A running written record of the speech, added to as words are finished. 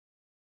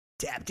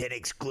Tapped In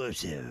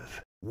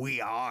exclusive.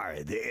 We are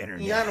the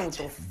internet. Yeah, I know what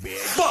the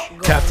fuck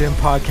going Tapped In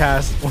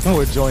podcast.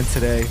 We're joined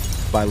today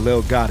by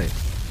Lil Gotit,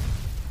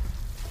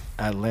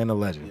 Atlanta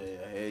legend.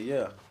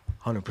 Yeah.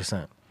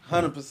 100%.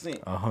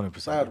 100%. 100%.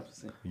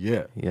 100%.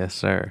 Yeah. Yes,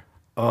 sir.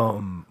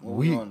 What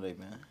we on today,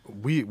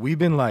 man? We've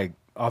been like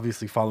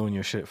obviously following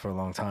your shit for a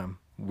long time.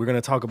 We're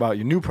gonna talk about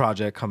your new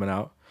project coming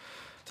out.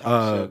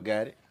 Top Chef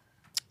got it.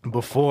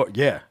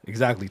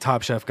 Exactly.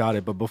 Top Chef got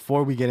it. But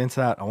before we get into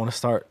that, I want to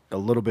start a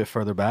little bit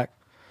further back.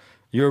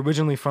 You're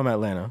originally from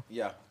Atlanta,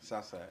 Yeah,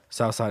 Southside.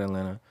 Southside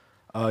Atlanta.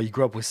 You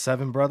grew up with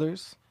 7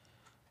 brothers.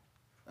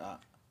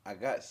 I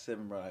got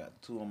 7 brothers. I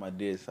got 2 on my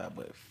dad's side,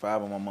 but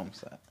 5 on my mom's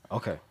side.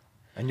 Okay.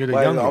 And you're the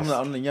But youngest.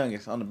 I'm the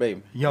youngest. I'm the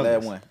baby.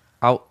 Youngest. Last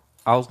one.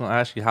 I was gonna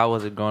ask you, how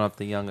was it growing up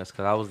the youngest?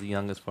 Because I was the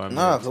youngest for a minute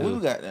Nah, cause too.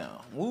 we got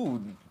down. We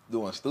was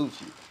doing stupid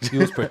shit. You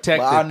was protected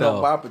But I know,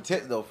 though. but I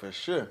protect though for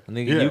sure.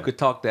 Nigga, Yeah. you could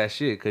talk that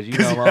shit because you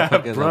 'Cause know you have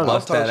motherfuckers will brothers.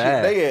 bust Talk that shit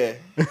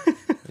ass. they had.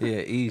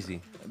 Yeah,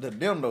 easy.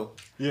 Them though.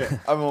 Yeah.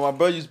 I mean, my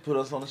brother used to put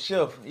us on the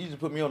shelf. He used to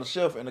put me on the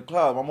shelf in the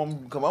closet.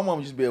 Cause my mom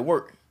used to be at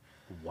work.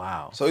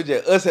 Wow. So it's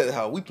just us at the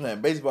house. We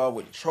playing baseball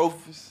with the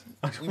trophies.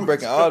 We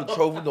breaking all the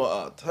trophies, doing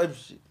all type of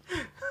shit.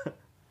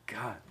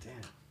 God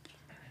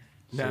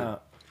damn.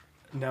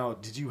 Now,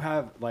 did you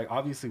have like?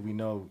 Obviously, we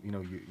know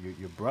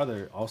your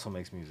brother also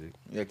makes music.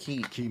 Yeah,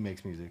 Keith. Key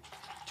makes music.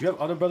 Do you have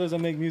other brothers that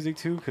make music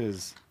too?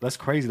 Because that's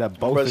crazy that My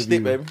both brother of Stick,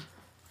 you. baby.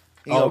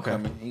 He Oh, okay.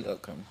 upcoming. He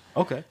upcoming.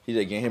 Okay. He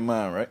just getting his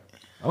mind right.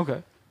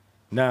 Okay.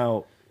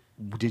 Now,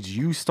 did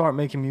you start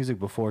making music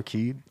before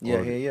Keed? Yeah,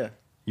 Or yeah.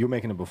 You were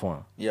making it before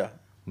him. Yeah.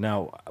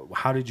 Now,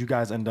 how did you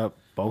guys end up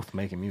both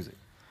making music?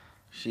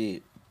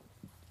 Shit.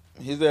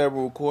 His dad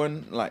was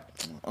recording, like,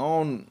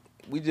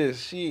 we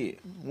just, shit.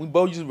 We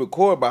both used to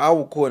record, but I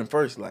was recording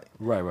first, like.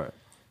 Right.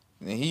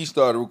 And he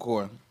started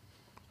recording.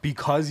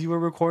 Because you were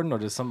recording, or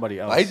just somebody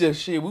else? Like, he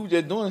just, shit, we were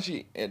just doing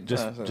shit at the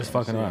Just- time. just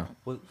fucking Shit.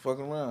 around.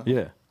 Fucking around.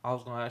 Yeah. I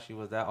was gonna ask you,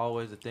 was that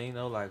always the thing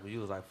though? Like, you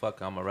was like,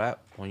 "Fuck, I'm a rap"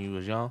 when you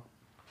was young,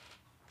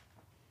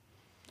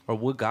 or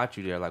what got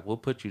you there? Like,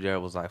 what put you there?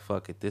 Was like,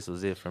 "Fuck it, this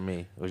was it for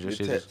me." Was your The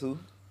shit just- tattoo.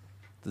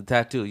 the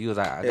tattoo? You was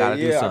like, "I Yeah, gotta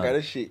do I something." got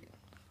this shit.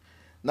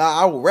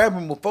 Nah, I was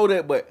rapping before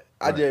that, but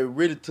I just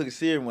really took it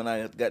serious when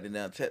I got the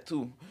damn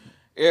tattoo.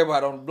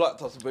 Everybody on the block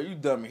talks about, you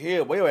dumb as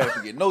hell, boy, you ain't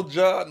to get no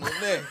job, no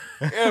nothing.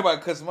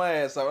 Everybody cussing my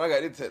ass out when I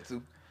got this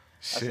tattoo. I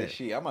said,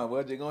 shit, I might as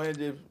well just go ahead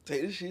and just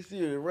take this shit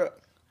serious and rap.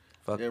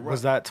 Fuck. Yeah, rap.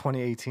 Was that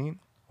 2018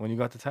 when you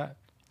got the tat?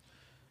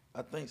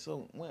 I think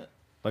so. When?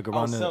 Like I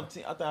around was the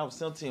 17. I think I was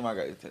 17 when I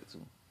got this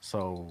tattoo.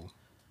 so.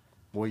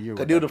 What year? Cause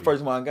would this was that the be?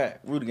 first one I got.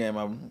 Rudy game,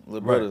 my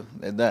little brother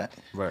that died.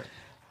 Right.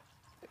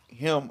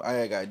 Him, I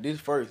had got this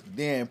first.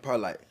 Then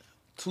probably like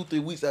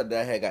 2-3 weeks after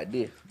that, I had got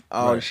this.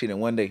 All Right. this shit in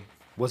one day.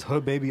 Was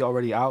Hood Baby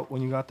already out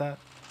when you got that?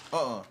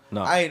 No.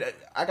 I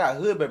got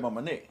hood back on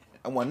my neck.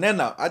 I want that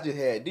now. I just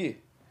had this.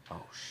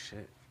 Oh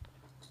shit.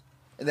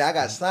 And then I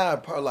got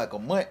signed probably like a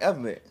month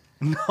after that.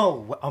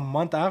 No, a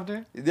month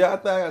after? Yeah, I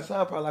think I got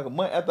signed probably like a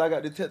month after I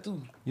got the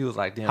tattoo. You was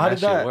like, "Damn, How that did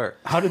shit that work."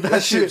 How did that,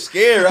 That shit shit?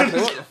 scary. I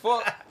said, what the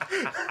fuck?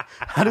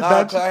 How did Nah,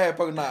 that? 'cause I had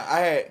fucking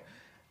I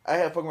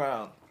had fucking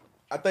around.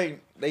 I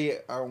think they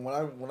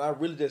when I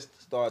really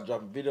just started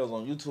dropping videos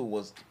on YouTube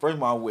was the first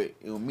one I went.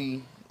 It was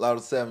me,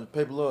 Lotto 7,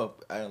 Paper Love,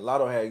 and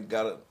Lotto had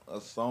got a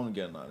song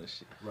together and all this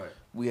shit. Right.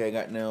 We had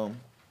got them,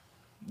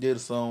 did a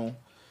song,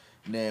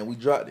 and then we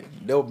dropped it.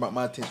 That was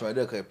my attention right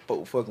there because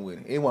folk fucking with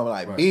it. It wasn't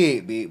like Right.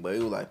 big, but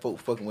it was like folk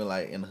fucking with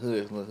like in the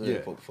hood,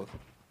 Yeah. folk fucking.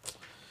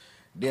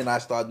 Then I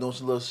started doing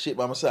some little shit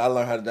by myself. I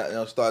learned how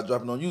to start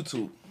dropping on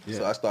YouTube. Yeah.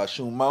 So I started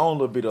shooting my own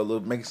little video,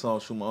 making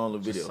songs, shoot my own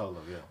little Just video. solo,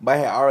 yeah. But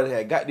I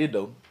already got this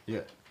though. Yeah.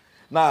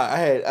 Nah,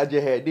 I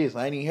just had this.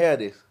 I ain't even had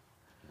this.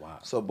 Wow.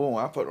 So boom,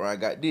 I fucked around, I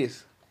got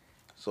this.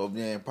 So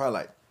then probably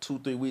like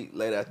 2-3 weeks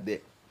later after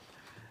that,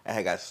 I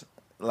had got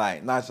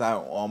like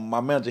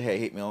my manager had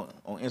hit me on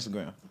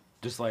Instagram.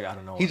 Just like I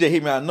don't know. He just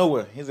hit me out of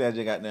nowhere. His ass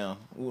just got down.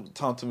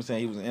 Talking to me saying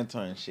he was an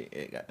intern and shit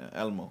at goddamn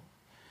Alamo.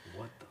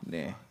 What the?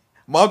 Then,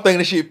 but I'm thinking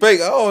this shit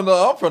fake. I don't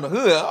know. I'm from the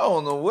hood. I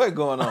don't know what's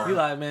going on. You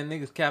like, man,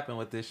 niggas capping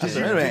with this I shit.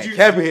 said, Did man, you-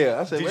 cap it here.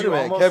 I said, Did man, you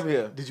man, almost? cap it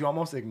here. Did you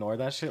almost ignore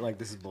that shit? Like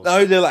this is bullshit. No,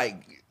 it's just like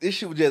this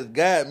shit was just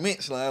God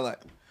meant. Like,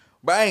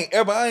 but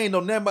I ain't know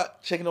nothing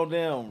about checking no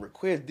damn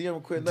request, DM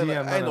request, nothing.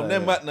 DM, I ain't know none of nothing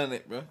that. about none of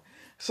that, bro.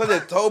 So they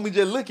told me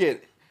just look at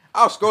it.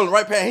 I was scrolling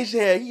right past.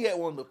 He had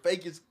one of the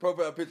fakest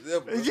profile pictures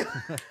ever.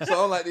 Bro.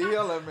 So I'm like, the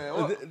hell, like, man,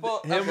 what the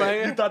fuck? Him I said, right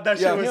here? You thought that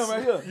Yeah, shit was? him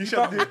right here. You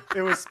should.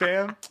 It was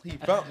spam. He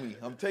found me.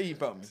 I'm telling you, he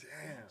found me.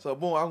 So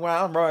boom, I'm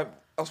right.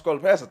 I'm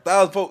scrolling past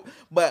 1,000 folks,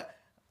 but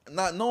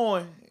not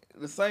knowing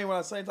the same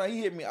time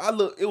he hit me.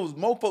 It was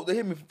more folks that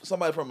hit me.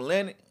 Somebody from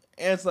Atlantic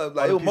and something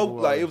like Other it was more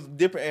people, like it was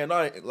different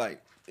and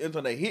like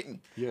until they hit me.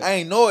 Yeah. I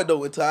ain't know it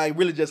though until I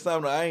really just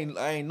signed. I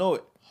ain't know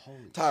it.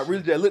 Until I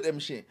really just looked at my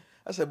shit.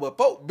 I said, "But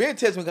folk been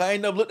texting me. 'Cause I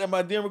ain't never looked at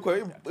my DM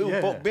request. It was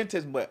Yeah. folk been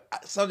texting me, but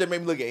something that made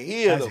me look at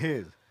his As though.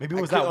 his. Maybe it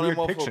I was clicked that on weird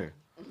that motherfucker. picture.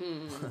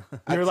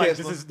 I You were like,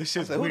 text him. this I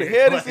shit's said, who weird. the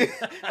hell this is?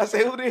 I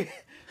said, who this?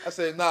 I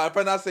said, nah.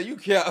 I said, you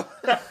cap.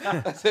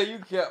 I said, you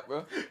cap,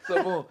 bro.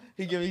 So boom,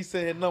 he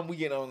sent his number. We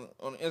get on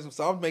the Instagram.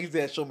 So I'm making his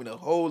dad show me the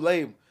whole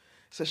label.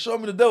 I said, show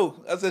me the dough.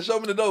 I said, show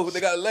me the dough.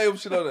 They got a label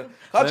shit on there.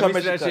 I'm trying to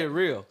make that shit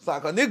real. So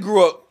cause they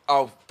grew up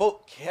off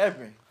folk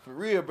capping. For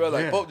real, bro.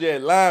 Like folk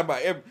just lying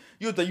by every.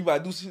 You would think you about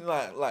to do something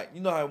like you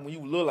know how when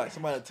you look like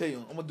somebody tell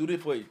you, I'm gonna do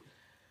this for you.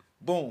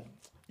 Boom.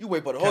 You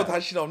wait for the whole time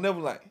shit don't never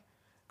like.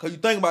 Cause you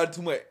think about it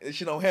too much, this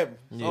shit don't happen.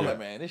 So I'm like,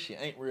 man, this shit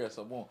ain't real.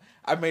 So boom.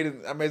 I made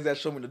that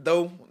show me the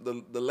dough,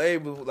 the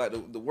label, like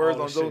the words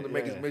on the dough to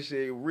make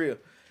sure it real.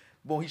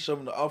 Boom, he showed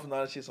me the offer and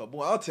all that shit. So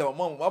boom, I'll tell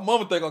my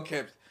mama think I'm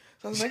camping.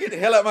 So I was like, get the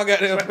hell out my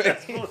goddamn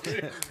face. He was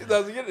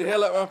like, get the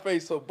hell out my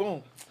face. So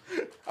boom.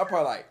 I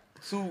probably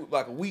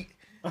like a week.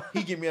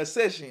 He give me a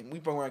session. We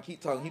fuck around, keep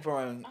talking. He fuck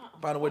around,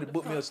 find a way to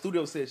book me a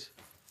studio session.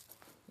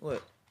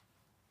 What?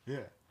 Yeah.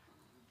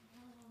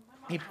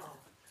 He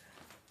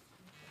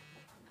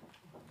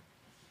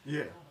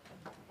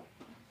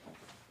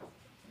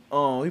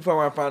fuck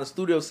around, find a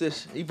studio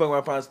session. He fuck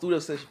around, find a studio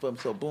session for him.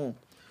 So boom.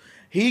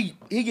 He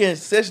getting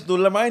sessions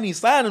through them. I ain't even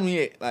signed him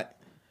yet. Like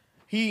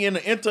he in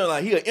the intern,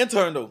 like he an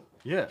intern though.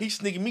 Yeah. He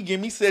sneaking me,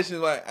 give me sessions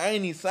like I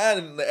ain't even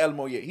signed the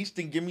Alamo yet. He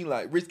sneaking give me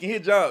like risking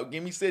his job,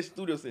 give me sessions,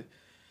 studio sessions.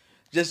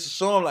 Just to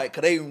show him like,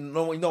 cause they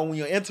know when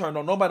you're an intern,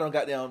 don't nobody don't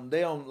got down.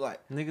 They don't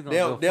like Niggas they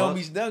don't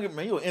be down.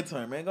 Man, you an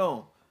intern, man. Go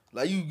on.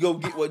 Like you go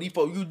get what these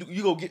folks you do.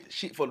 You go get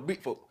shit for the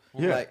big folk.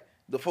 Yeah. Like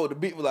the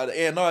big like the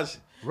A&Rs.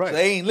 Right. So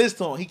they ain't listen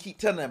to him. He keep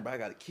telling them, but I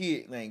got a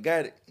kid. They ain't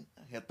got it.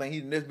 I think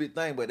he's the next big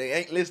thing, but they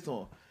ain't listen to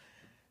him.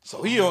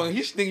 So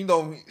he sneaking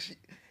on.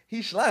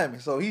 He slimy.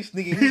 So he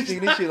sneaking this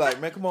shit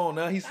like, man, come on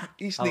now. He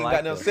sneaking like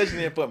got them session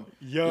in for me.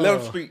 Yo.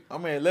 11th Street.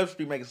 I'm in 11th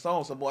Street making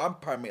songs. So boy, I'm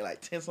probably make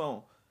like 10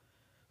 songs.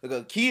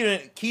 Because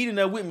Keith in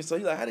there with me, so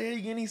he like, how the hell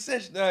you getting these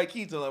sessions?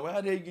 Keith told like, well, how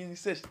the hell you getting these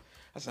sessions?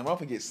 I said, I'm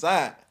gonna get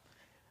signed.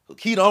 So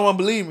Keith don't want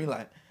to believe me,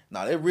 like,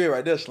 nah, that real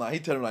right there, Slime. He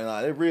tell him like,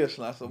 nah, that real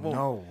Slime. So boom.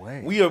 No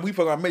way. We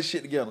fucking around make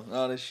shit together,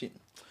 all that shit.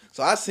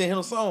 So I sent him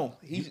a song.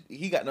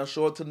 He got no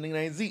show up to the nigga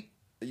named Zeke.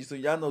 So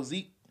y'all know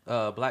Zeke?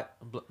 Black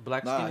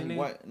Nah, skinny he nigga?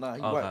 white. Nah,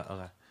 he Okay, white.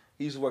 okay.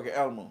 He used to work at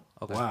Alamo.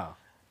 Okay. Wow.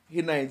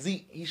 His name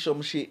Zeke. He showed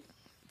me shit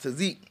to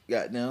Zeke.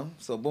 Goddamn.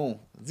 So boom.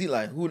 Zeke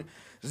like who?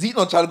 Zeke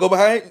don't try to go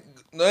behind.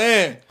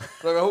 Man,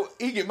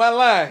 he get my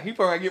line. He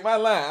probably get my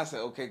line. I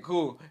said, okay,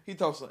 cool. He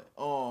talks like,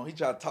 he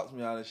tried to talk to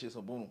me all that shit.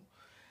 So boom.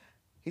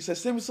 He said,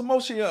 send me some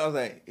more shit. I was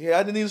like, yeah,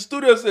 I didn't need a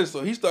studio session.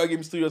 So he started giving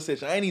me studio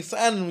session. I ain't even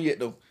signed him yet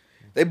though.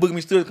 They booked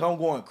me studio because I'm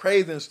going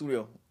crazy in the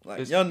studio.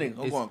 Like young nigga,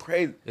 I'm going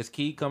crazy. Is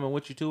Key coming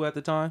with you too at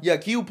the time? Yeah,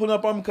 Key was pulling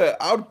up on me because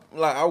I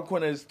was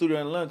going to the studio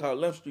in London called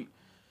 11th Street.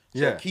 So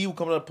Yeah. Key was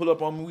coming up, pull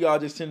up on me. We all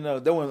just sitting there.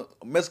 They were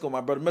in Mexico.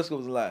 My brother Mexico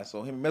was alive.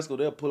 So him and Mexico,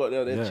 they'll pull up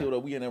there. They'll chill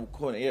up. We in there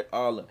recording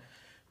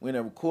we in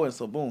there recording.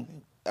 So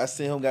boom, I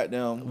seen him got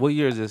down. What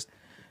year is this?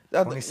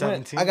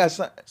 2017? I got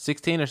signed.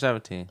 16 or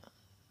 17?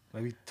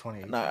 Maybe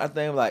 2018. Nah, I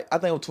think it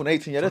was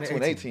 2018. Yeah, that's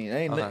 2018. I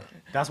ain't Okay.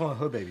 That's when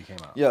Hood Baby came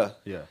out. Yeah.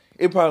 Yeah.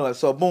 It probably like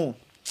so boom.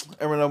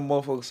 Every other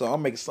motherfucker. So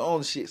I'm making songs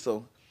and shit.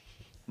 So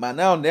my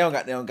now they don't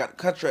got the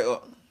contract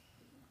up.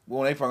 But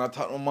when they finally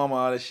talk to my mama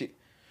all that shit.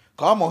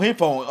 Cause I'm on his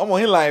phone. I'm on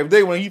his live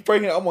day when he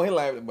first here. I'm on his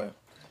live. But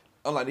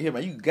I'm like to him,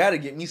 man, you gotta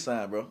get me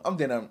signed, bro. I'm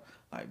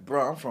like,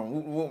 bro, I'm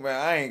from man.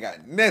 I ain't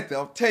got nothing.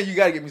 I'm telling you,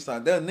 gotta get me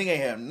signed. That nigga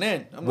ain't have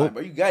nothing. I'm like,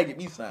 bro, you gotta get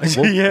me signed.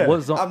 Yeah.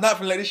 What zone? I'm not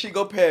finna let this shit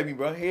go past me,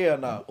 bro. Hell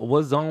no.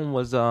 What zone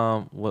was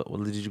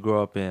what did you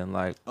grow up in?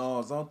 Like,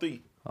 Zone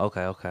 3.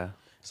 okay.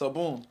 So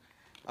boom,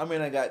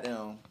 I got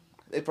down.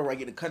 They probably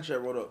get the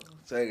contract wrote up.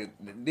 So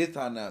this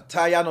time now,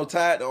 Ty, y'all know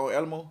Ty on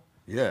Alamo?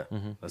 Yeah.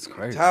 That's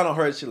crazy. Ty don't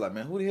heard shit like,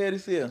 man, who the hell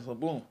this is? So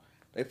boom,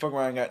 they fuck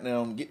around, got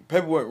down, get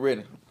paperwork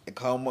ready. They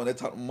call them, they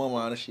talk to my mama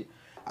on that shit.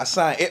 I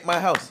signed at my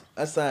house.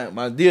 I signed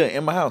my deal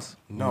in my house.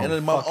 No and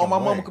on fucking my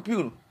way. mama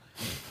computer.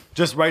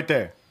 Just right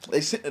there.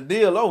 They sent the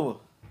deal over.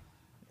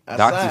 I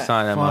Doxy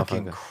signed that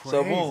Fucking motherfucker. crazy.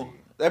 So boom,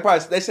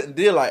 they sent the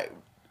deal like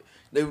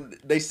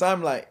they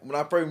signed me like when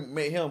I first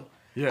met him.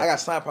 Yeah. I got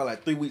signed probably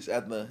like 3 weeks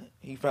after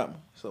he found me.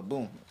 So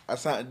boom, I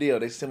signed the deal.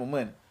 They sent me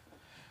money.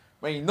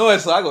 Man, you know it,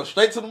 so I go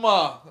straight to the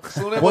mall.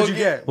 Soon as What'd you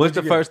get? What's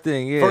the you get? first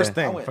thing? Yeah. First I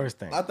thing. went, First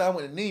thing. I thought I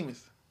went to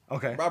Neiman's.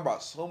 Okay. Bro, I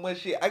bought so much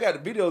shit. I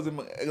got the videos in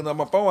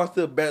my phone. I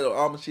still battle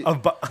all my shit. I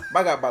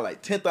got about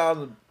like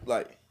 10,000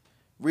 like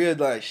real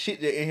like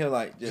shit that in here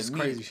like Just me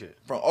crazy shit.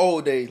 from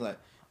old days. Like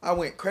I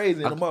went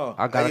crazy in the mall.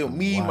 I got like,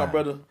 me, wow. my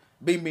brother,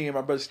 Big Me, and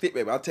my brother Stick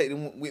Baby. I take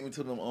them with me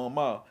to the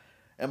mall.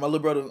 And my little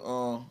brother,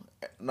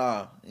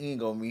 nah, he ain't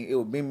go with me. It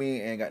was Big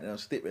Me and got them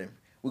Stick Baby.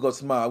 We go to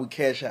the mall. We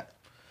cash out.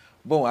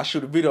 Boom! I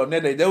shoot a video on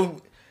that day.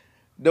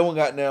 They one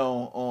got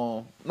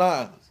down.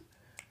 Nah,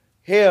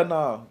 hell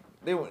nah.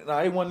 They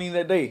wasn't even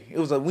that day. It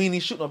was we ain't even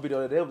shooting no video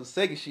that day. It was the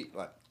second shit.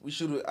 Like we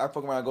shoot it. I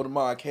fuck around, go to the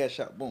mall, I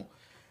cash out. Boom.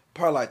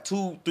 Probably like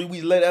 2-3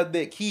 weeks later after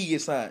that, Key get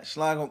signed.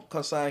 Slime gonna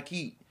come sign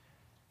Key.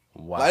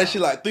 Wow. Like that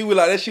shit like 3 weeks.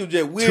 Like that shit was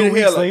just weird. 2 as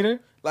weeks hell. later?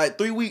 Like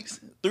 3 weeks.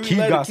 3 weeks Key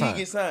later, got Key signed.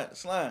 get signed.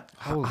 Slime.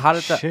 Holy How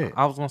did that? shit.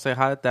 I was gonna say,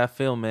 how did that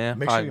feel, man?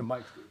 Make sure Like, your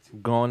mic's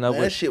growing up Man,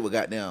 that with shit was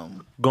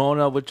goddamn.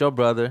 your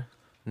brother,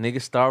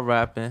 niggas start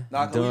rapping.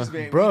 Nah, cause we used to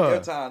be Bruh.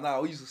 every time.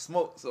 Nah, we used to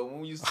smoke. So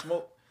when we used to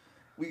smoke,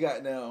 We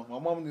got down. My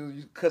mama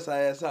used to cuss her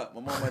ass out.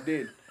 My mama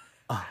did.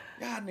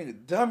 Y'all nigga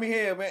dummy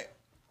head, man.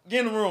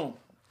 Get in the room.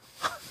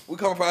 We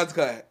come from the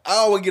car. I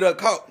always get up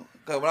caught.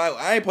 Cause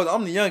I ain't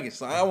I'm the youngest,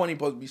 so I wasn't even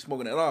supposed to be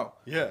smoking at all.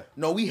 Yeah.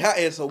 No, we hot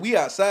here, so we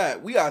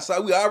outside. We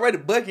already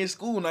bucking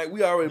school night.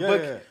 We already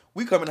bucking. Yeah.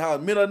 We come in the house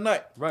middle of the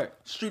night. Right.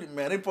 Street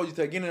man, they supposed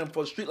to get in there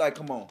for the street light.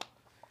 Come on.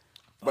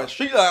 But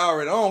street light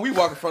already on. We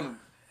walking from.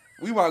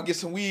 We want to get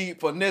some weed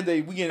for another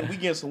day. We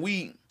getting some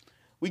weed.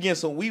 We getting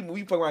some weed.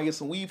 We fucking around get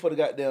some weed for the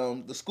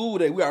goddamn the school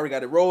day. We already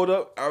got it rolled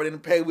up. Already in the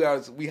pay. We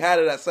had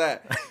it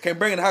outside. Can't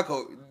bring it in the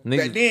house.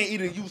 Back then,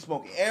 either you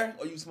smoking air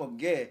or you smoking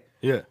gas.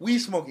 Yeah. We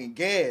smoking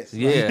gas.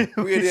 Yeah.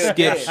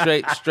 Skip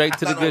Skip straight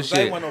to the good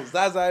shit. It was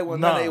Zaza. It was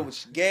none. It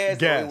was gas.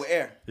 Or it was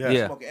air. Yeah. We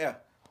smoking air.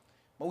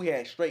 But we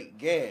had straight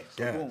gas.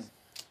 So Gas. boom.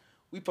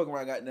 We fucking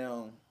around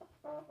goddamn.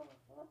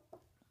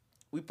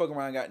 We fucking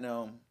around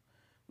goddamn.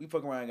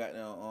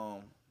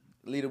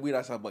 Lead the weed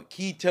outside, but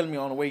Key telling me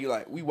on the way, you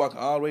like, we walking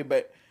all the way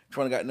back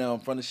from the goddamn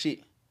from the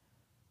shit.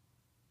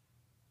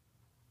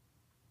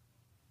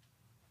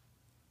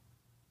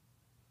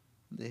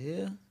 The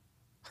hell?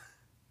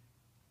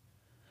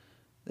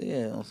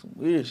 Yeah, on some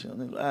weird shit.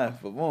 They lying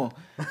for more.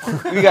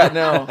 We got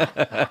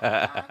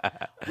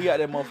that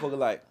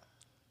motherfucker.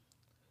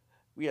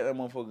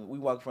 We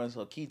walk in front of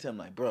so Key tell me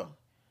like, bro,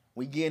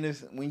 we get in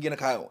the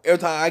car. Every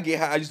time I get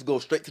high, I used to go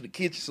straight to the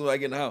kitchen so I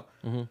get in the house.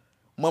 Mm-hmm.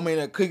 Mama in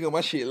there cooking my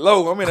shit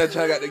low. I'm in there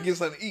trying to get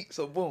something to eat.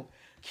 So boom,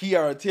 Key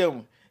already tell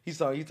me. He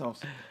told me,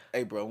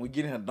 hey bro, when we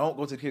get in here, don't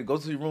go to the kitchen. Go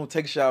to your room,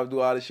 take a shower,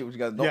 do all this shit. What you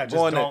got?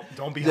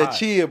 Don't be just high.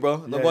 chill, bro.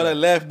 Don't go in there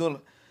laughing. Doing.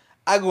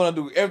 I go in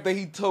there do everything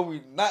he told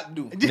me not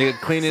to do. Nigga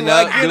cleaning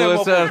up,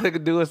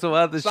 doing some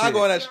other shit. So I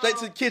go in there straight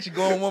to the kitchen,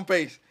 go on one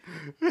pace.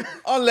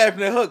 I'm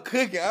laughing at her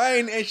cooking.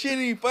 And she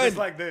ain't even funny. Just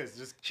like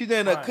this. She's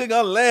in there cooking.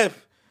 I'm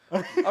laughing. I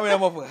mean, that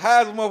motherfucker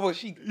high as a motherfucker.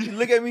 She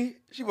look at me.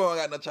 She probably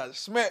got no try to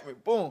smack me.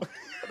 Boom. What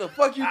the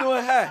fuck you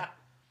doing high?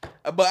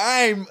 But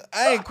I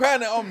ain't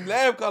crying. I'm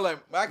laughing because like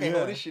I can't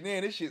hold this shit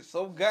in. This shit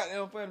so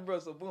goddamn funny, bro.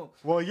 So boom.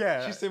 Well,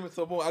 yeah. She sent me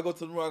so boom. I go to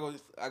the room.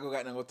 I go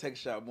goddamn go take a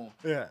shot. Boom.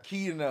 Yeah.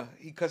 Key in there.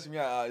 He cussing me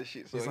out all this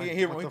shit. So He's he like, ain't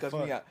hear me. what He the cussing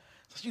fuck? me out.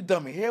 So you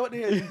dummy hell. What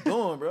the hell you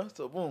doing, bro?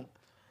 So boom.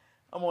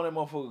 I'm on that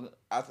motherfucker.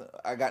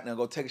 I got there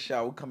go take a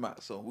shower. We come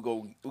out. So we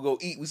go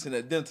eat. We sit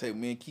at the dinner table.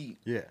 Me and Key.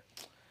 Yeah.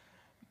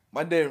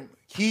 My dad,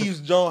 he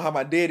used to show how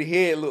my daddy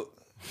head look.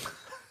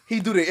 He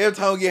do that every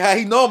time we get high.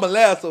 He know I'ma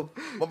laugh, so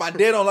but my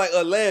dad don't like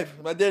us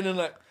laughing. My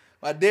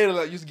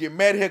dad used to get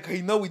mad at her because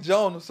he know we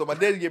join him. So my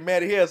dad get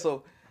mad at her,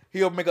 so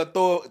he'll make her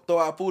throw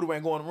our food away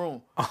and go in the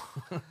room.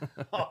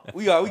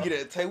 we get at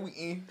the table, we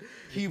eat.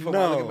 He from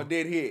look at my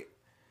dad's head.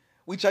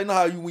 We try, you know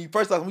how when you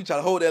first time we try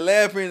to hold that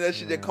laughing and that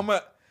shit that come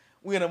out.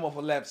 We in that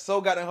motherfucker laugh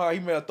so goddamn hard. He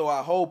made her throw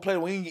our whole plate.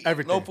 We ain't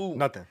get no food.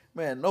 Nothing.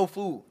 Man, no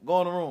food.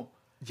 Go in the room.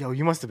 Yo,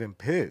 you must have been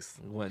pissed.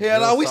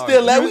 Hell no, we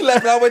still laugh. We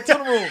laughing all the way to the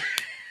room.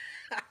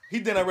 He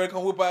didn't already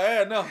come whip our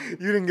ass now. You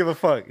didn't give a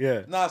fuck,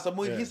 yeah. Nah, so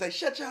he say,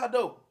 shut y'all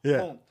door. Yeah.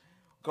 Boom.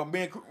 Cause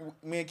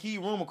me and Key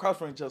room across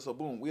from each other, so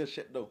boom, we'll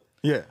shut the door.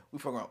 Yeah. We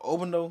fucking around,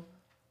 open door.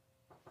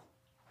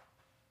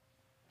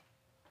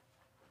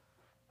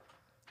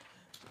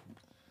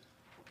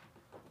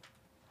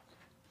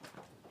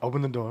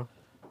 Open the door.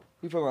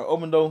 We fucking around,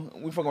 open the door.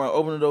 We fucking around,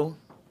 open the door.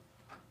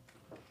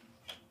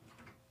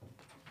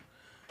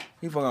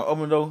 He fucking around,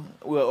 open the door.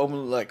 We'll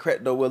open like crack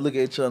the door. We'll look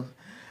at each other.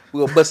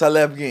 We'll bust our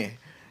laugh again.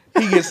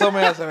 He get so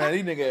mad. I said, man,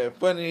 these niggas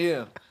funny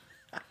here.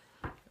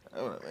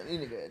 Man, these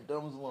niggas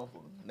dumb as a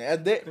motherfucker. Now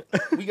at that,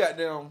 we got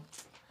down.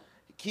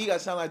 Key got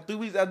sound like 3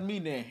 weeks after me.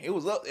 Then it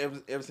was up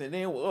ever since. Then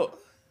it was up.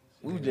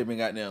 We just been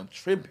goddamn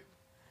tripping.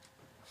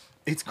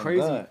 It's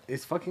crazy. God.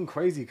 It's fucking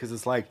crazy because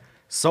it's like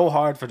so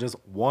hard for just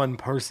one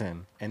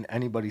person in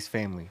anybody's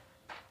family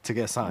to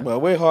get signed. But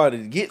way harder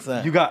to get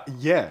signed. You got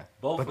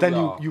Both but of then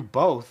y'all. you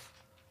both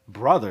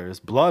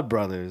blood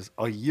brothers,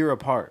 a year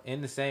apart,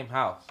 in the same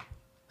house.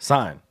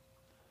 signed.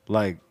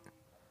 Like,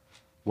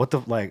 what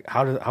the like?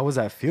 How was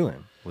that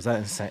feeling? Was that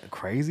insane?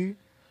 Crazy?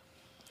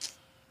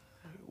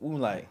 We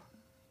like,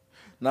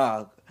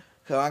 nah,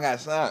 cause I got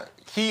signed.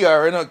 Key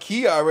already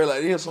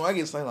like this, so I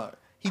get signed like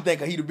he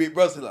think he the big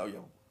brother. Like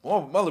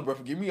yo, my little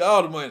brother give me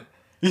all the money.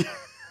 Man,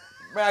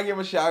 I give him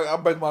a shit. I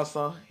break my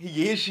son. He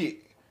get his shit.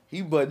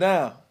 He butt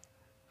down.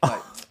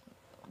 Like,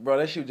 bro,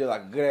 that shit was just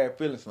like a good ass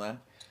feelings, man.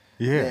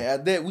 Yeah. And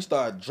at that, we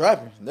started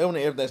dropping. Then when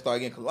everything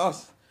started getting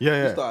colossal.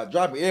 Yeah. We started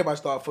dropping. Everybody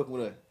started fucking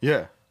with us.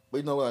 Yeah. But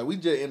you know, like we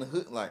just in the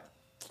hood, like,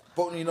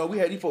 folk, you know, we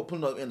had these folk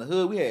pulling up in the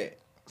hood. We had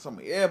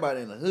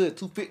everybody in the hood,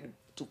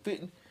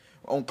 250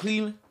 on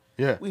Cleveland.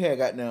 Yeah. We had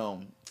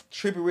goddamn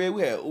Trippy Red.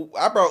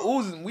 I brought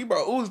Uzi. We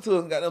brought Uzi to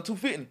us and goddamn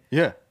 250.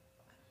 Yeah.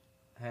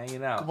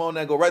 Hanging out. Come on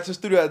now, go right to the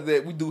studio after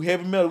that. We do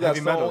heavy metal. We got Heavy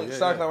a song, metal, yeah,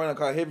 SoundCloud yeah. right now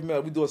called Heavy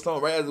Metal. We do a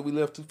song right after we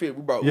left 250.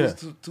 We brought Uzi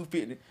to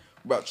 250. We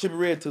brought Trippy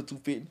Red to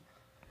 250.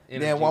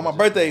 Then on my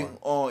birthday,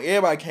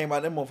 everybody came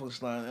out that motherfucker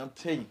slime. I'm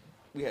telling you,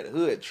 we had the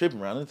hood tripping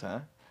around that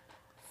time.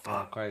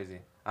 Fuck, crazy.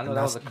 I know And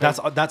that was a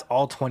crazy. that's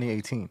all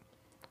 2018.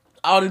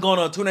 All this going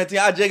on 2019.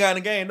 I just got in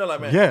the game. They're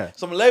like, man, Yeah.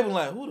 some label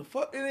like, who the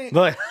fuck it ain't?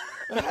 Like,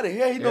 How the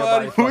hell he know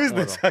all Everybody these? who is fucking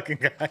this with fucking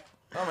guy?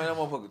 I mean, that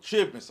motherfucker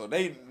tripping. So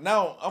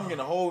now I'm getting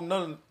a whole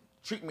nother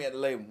treatment at the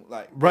label.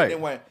 Like, Right.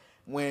 Then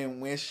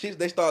when shit,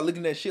 they start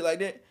looking at shit like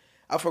that,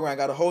 I fuck around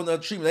got a whole nother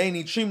treatment. They ain't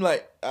even treat me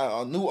like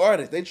a new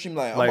artist. They treat me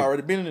like I'm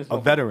already been in this. A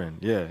veteran.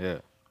 Yeah.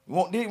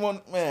 Man, I'm in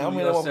Studio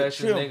that motherfucker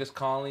session, chill. niggas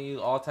calling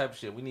you, all type of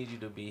shit. We need you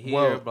to be here,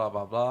 Well- blah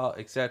blah blah,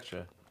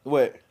 etc.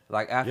 What?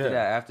 Like after Yeah.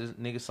 that, after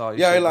niggas saw you,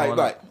 Yeah, shit like going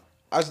up.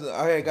 I had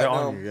They're got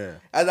on down. you, yeah.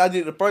 As I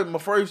did my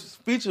first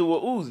feature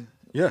with Uzi.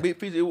 Yeah. Big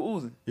feature it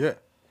was Uzi. Yeah. Uzi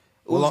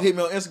Well, hit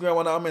me on Instagram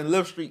when I'm in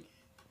Left Street.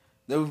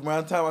 That was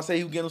around the time I said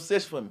he was getting a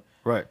session for me.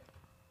 Right.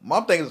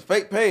 Mom thinking it's a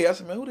fake page. I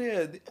said, man, who the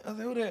hell? I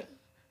said, who that?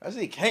 I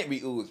said, it can't be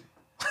Uzi.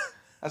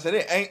 I said,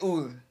 it ain't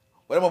Uzi.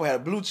 But that mother had a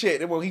blue check.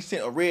 That one he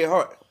sent a red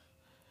heart.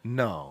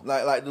 No.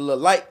 Like the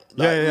little light,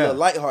 Yeah. the little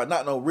light heart,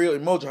 not no real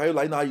emoji. How you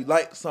like, you know how you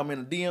like something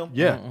in the DM?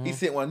 Yeah. He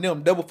sent one of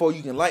them double before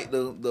you can like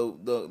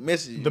the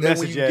message. The That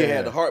message, when you yeah, had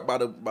yeah. the heart by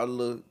the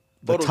little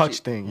The photo touch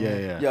shit. thing.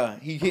 Yeah. Yeah,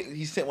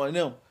 he sent one of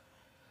them.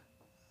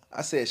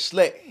 I said,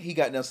 Schleck. He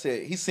got them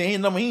said, he sent his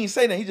number. He didn't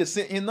say that. He just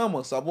sent his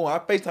number. So, boom, I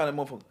FaceTime that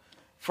motherfucker.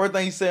 First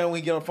thing he said when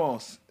we get on the phone,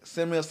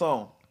 send me a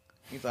song.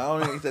 He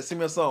said, he said, send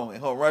me a song.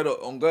 And hold right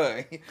up on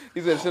God.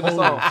 He said, send a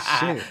song.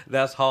 Shit.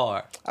 That's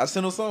hard. I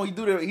sent him a song. He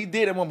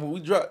did that motherfucker. We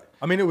dropped.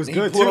 I mean, it was He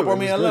good pulled too. up on It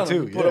me was in good Atlanta.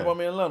 too. He pulled up on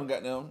me in Atlanta.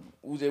 Goddamn.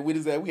 We just with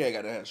his ass. We had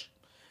got that house.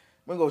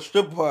 We go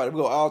strip party.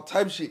 We go all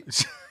type of shit.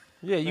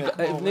 Yeah, you Man, got,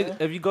 come if, on, nigga, man.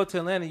 if you go to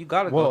Atlanta, you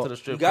gotta Well, go to the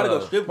strip You gotta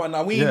club. go strip party.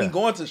 Now we ain't Yeah. even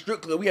going to the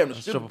strip club. We having a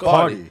strip stripper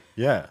party. Party.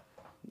 Yeah.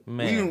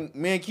 Man,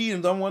 Me and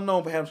Keaton don't want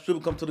known for having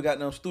strippers come to the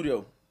goddamn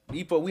studio. We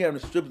having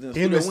the strippers in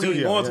the In the studio. We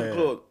ain't studio, going to yeah, the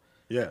yeah. club.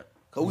 Yeah.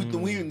 Cause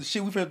the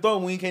shit we finna throw,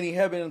 we can't even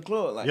have it in the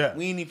club. Like Yeah.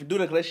 we ain't even do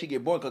that cause that shit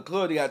get boring. Cause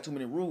club they got too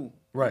many rules.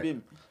 You Right. feel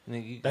me?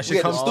 nigga, you- That We shit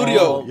at the comes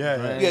studio. on.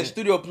 Yeah. We at the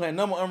studio playing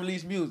number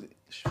unreleased music.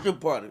 Strip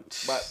party.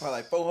 Probably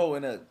like 4 hoes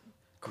in there.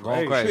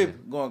 going crazy.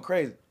 Going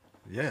crazy.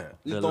 Yeah.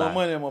 We Good throwing life.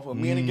 money in that motherfucker.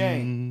 Me and the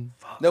gang.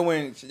 That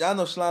when y'all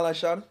know Slime like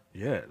Shotty.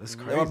 Yeah. That's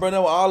And my crazy. brother,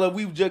 all of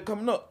we was just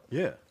coming up.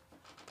 Yeah.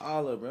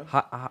 All of bro.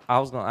 I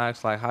was gonna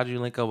ask, like, how'd you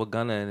link up with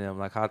Gunna and them?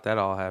 Like, how'd that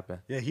all happen?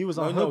 Yeah. He was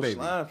No, on you Hood know Baby.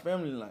 Slime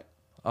family like.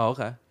 Oh,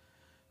 okay.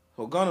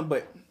 So Gunna,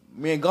 but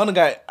me and Gunna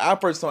got our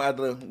first song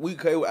after we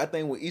came, I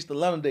think with Easter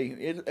London Day.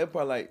 It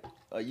probably like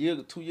a year,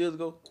 2 years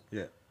ago.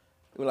 Yeah.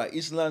 It was like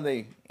Easter London Day.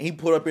 And he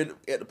put up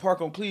at the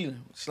park on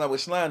Cleveland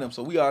with Slime them.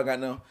 So we all got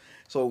them.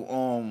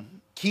 So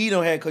Key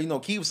don't have, cause you know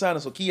Key was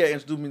signing, so Key had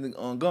introduced me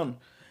to Gunna.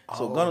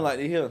 So Gunna like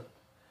to hear.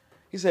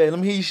 He said, "Let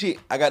me hear your shit.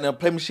 I got them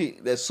play my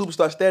shit. That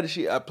superstar status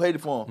shit. I played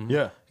it for him."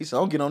 Yeah. He said,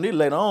 "I'll get on this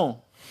later on."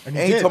 And And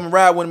he he did. told me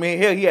ride with him in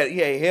here. He had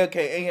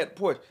Hellcat and he had the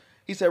Porsche.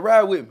 He said,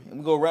 "Ride with me." And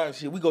we go ride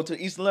shit. We go to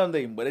the Easter London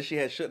Day, but that shit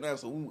had shut down,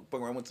 so we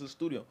fucking around, went to the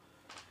studio.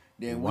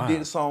 Then Wow. we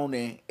did the song.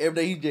 Then every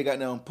day he just got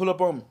down, pull up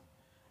on me.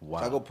 Wow.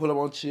 So I go pull up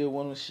on chill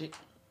one of the shit,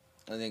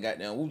 and then got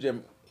down. We just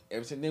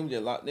ever since then we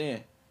just locked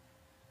in.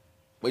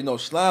 But you know,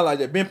 Slime like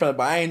that been playing,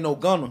 but I ain't no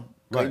Gunna. 'Cause,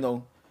 Right. You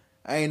know,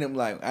 I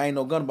ain't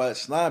no Gunna, but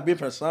Slime been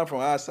playing. Slime from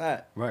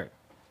outside. Right.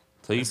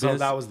 So you So been,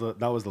 that was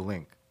the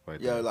link. Right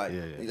Yeah, there. like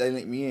yeah. they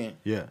linked me in.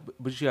 Yeah.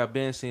 but you got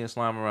been seeing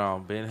Slime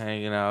around, been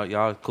hanging out.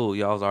 Y'all cool.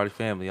 Y'all was already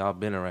family. Y'all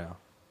been around.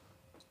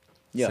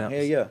 Yeah, Sounds-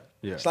 hell yeah.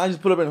 Yeah. Slime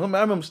just put up in. I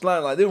remember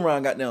Slime like they were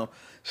around goddamn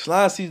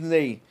Slime season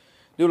 8.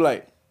 They were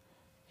like,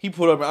 he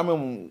put up. I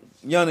remember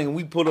young nigga,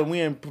 we pulled up. We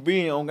in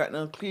Pavilion on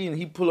goddamn Cleveland.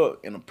 He pulled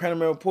up in a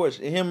Panamera Porsche.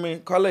 And him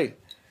and Carly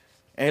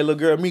and his little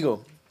girl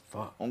Migo.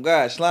 Fuck. On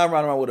God, Slime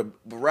riding around with a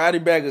variety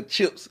bag of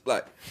chips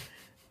like.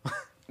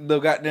 The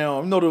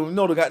goddamn, you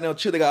know the goddamn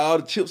chip. They got all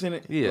the chips in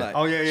it. Yeah. Like,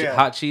 Oh yeah. Yeah.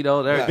 Hot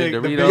Cheetos, everything.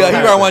 big- the Doritos. big-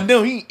 yeah, he ride one of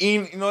them. He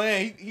eat, you know,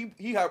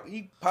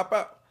 he pop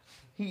out.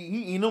 He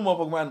eat no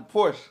motherfucker around the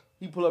Porsche.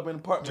 He pull up in the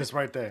apartment. Just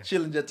right there.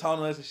 Chilling, just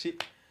taunting us and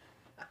shit.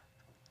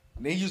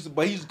 Then he used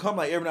to come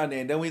like every now and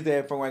then. Then when he's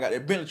there from when I got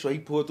that Bentley truck, he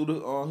pulled through the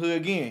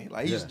hood again.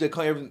 Like he used to just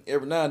come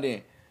every now and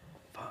then.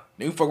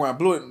 Then we fuck around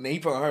blew it, and then he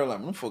fucking heard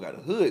like, them folk got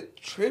a hood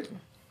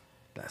tripping.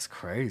 That's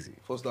crazy.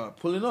 Folks start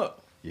pulling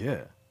up.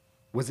 Yeah.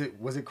 Was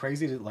it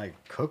crazy to like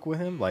cook with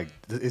him? Like,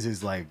 is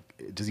his like,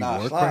 does he Nah,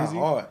 work slime crazy?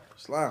 hard.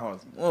 Slime hard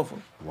as a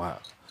motherfucker. Wow.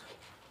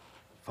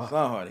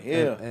 Slime hard as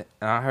hell. And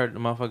I heard the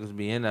motherfuckers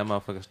be in that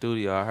motherfucking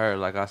studio. I heard,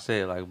 like I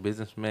said, like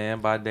businessman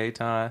by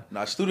daytime.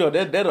 Nah, studio,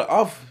 that the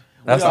office.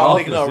 That's we the all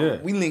office, linking up.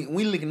 yeah.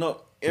 We linking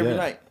up every Yeah.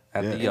 night.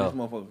 At the In yo. this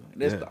motherfucker.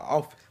 That's Yeah. the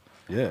office.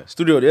 Yeah.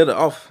 Studio, they're the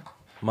office.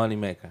 Money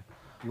maker.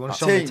 You want I'll to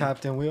show tell me you. the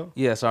tapped in wheel?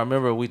 Yeah, so I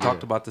remember we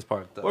talked about this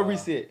part. What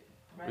reset?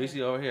 Reese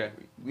over here.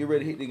 We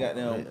ready to hit the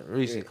goddamn.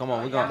 Reese, yeah. come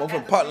on. We gonna.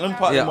 Motherfucker, let me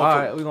pop Yeah, them all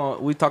motherfucker.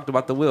 right. We talked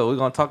about the wheel. We're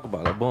gonna talk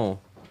about it. Boom.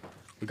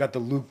 We got the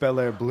Luke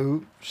Belair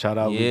blue. Shout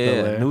out Luke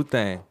Yeah, Belair. new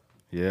thing.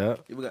 Yeah.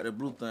 Yeah, we got the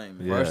blue thing,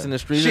 man. Yeah. First in the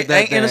street. Shit is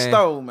that ain't in the thing.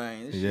 store,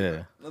 man. This shit, Yeah. you know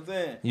what I'm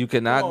saying? You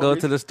cannot Come on, go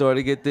Reese. to the store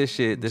to get this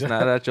shit. It's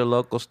not at your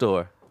local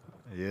store.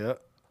 Yeah.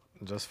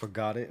 Just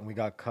forgot it. And we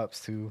got cups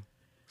too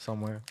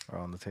somewhere or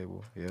on the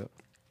table. Yep.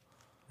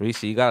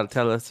 Reese, you gotta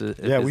tell us if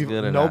Yeah, it's we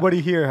good or nobody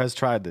here has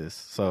tried this.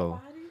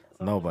 So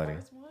So nobody. the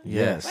first one?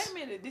 Yes. Wait a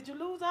minute, did you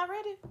lose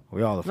already?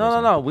 We all the first not. No,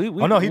 one. no, no.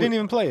 We Oh no, he we- didn't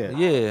even play it.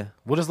 Yeah.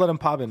 We'll just let him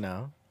pop it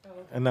now.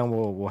 And then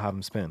we'll have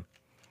him spin.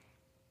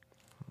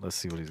 Let's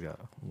see what he's got.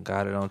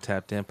 Got it on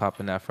tapped in,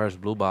 popping that first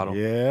blue bottle.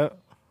 Yeah.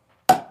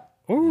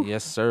 Ooh.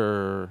 Yes,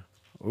 sir.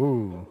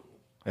 Ooh.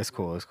 It's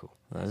cool. It's cool.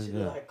 That's She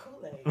good. look like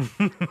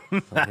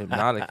Kool-Aid. Some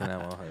hypnotic in that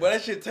one. But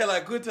that shit taste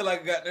like good, taste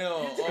like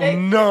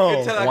goddamn. No.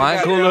 It taste like Wine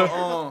a cooler?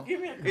 goddamn, Give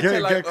me a it Get-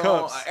 taste like get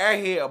cups. an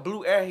airhead, a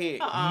blue airhead.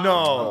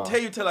 No. Tell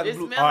you, it taste like a It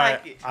blue. smell All like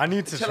right. it. I need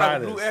It to taste try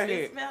like a blue this. It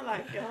airhead. smell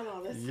like it. Hold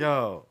on, let's see.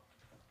 Yo.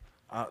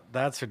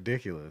 That's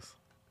ridiculous.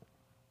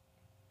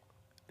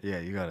 Yeah,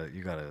 you gotta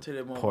Tell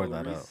that pour motherfucker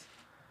that up. Reese.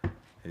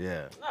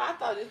 Yeah. No, I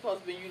thought it was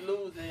supposed to be you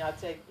losing. Y'all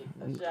take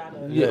a shot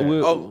of Yeah,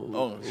 Yeah.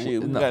 Oh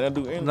shit, we no. gotta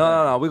do anything.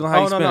 No. We're gonna have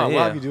Oh you no, spin no. it. We'll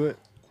Yeah. have you do it.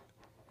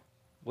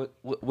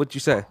 What you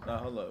say? Nah,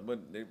 hold up, but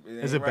it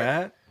Is ain't it right.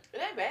 bad?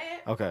 It ain't bad.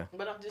 Okay.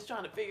 But I'm just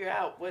trying to figure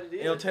out what it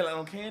is. It don't taste like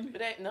no candy.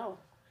 It ain't no.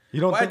 You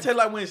don't Why it think taste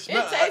like when it It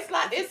smells? tastes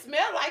like it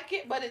smell like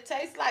it, but it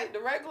tastes like the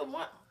regular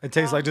one. it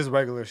tastes like just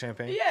regular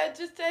champagne? Yeah, it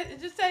just tastes.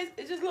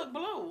 It just look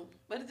blue,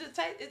 but it just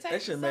tastes. It tastes.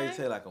 That shit the made it same.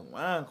 taste like a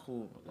wine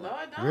cooler. No,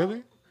 it don't.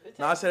 Really? It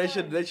No, I tastes said the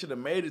same. they should have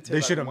made it. Taste They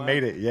like should have wine.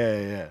 made it.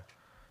 Yeah.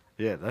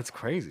 Yeah, that's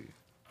crazy.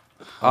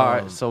 All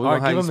right, so we're all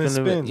gonna right, have you give him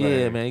spin the the spins wheel. right Yeah,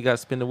 here. man, you gotta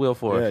spin the wheel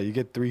for Yeah, us. you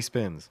get 3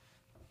 spins.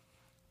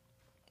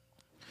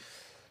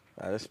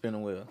 All right, let's spin the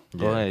wheel.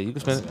 Go ahead, you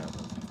can spin it.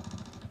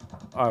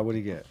 All right, what do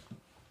you get?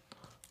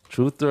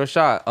 Truth or a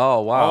shot?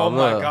 Oh wow! Oh,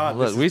 my look, God,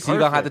 look, this is Reese, you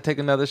gonna have to perfect. take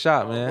another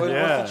shot, man.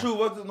 Yeah. What's the truth?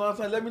 What's the, no, I'm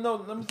saying, let me know.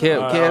 Let me Kev,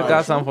 know. Kev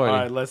got something for All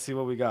you. right, let's see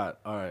what we got.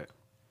 All right.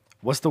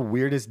 What's the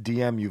weirdest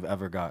DM you've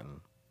ever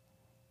gotten?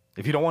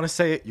 If you don't want to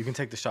say it, you can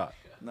take the shot.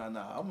 Nah, I'm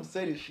gonna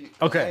say this shit.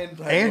 Okay.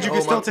 I And you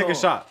can hold still my take a tongue.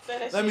 shot. Say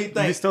that Let me shit.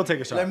 think. can still take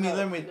a shot.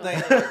 Let me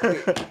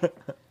think.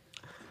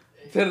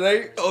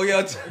 Today? Oh yeah.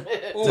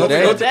 Ooh,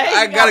 Today?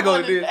 I gotta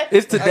go to this.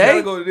 It's I today.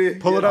 gotta go to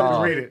this. Pull it up Oh.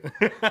 and read it.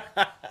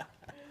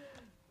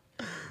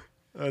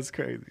 That's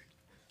crazy.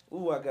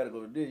 Ooh, I gotta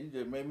go to this. You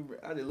just made me.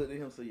 I just looked at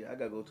him and said, "Yeah, I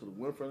gotta go to the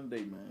one from the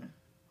day, man."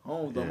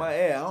 Holmes Yeah. on my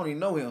ass. I don't even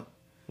know him.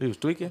 He was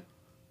tweaking.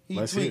 He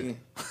Let's hear it. tweaking.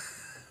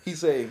 He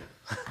say,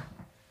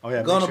 Oh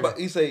yeah. "Gun make sure. about."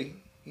 He say,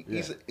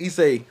 Yeah. he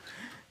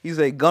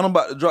say, "Gun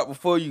about to drop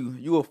before you.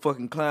 You a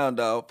fucking clown,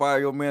 dog. Fire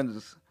your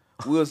managers.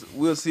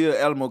 We'll see if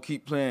Alamo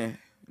keep playing.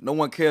 No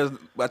one cares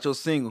about your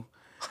single."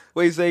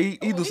 What he say?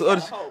 He do some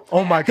other shit.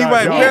 Oh my He god.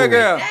 writing yo.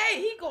 paragraph.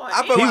 Hey, he going. I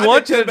in. feel He like I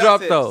want just you to tell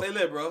drop, him, though. Say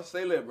that, bro.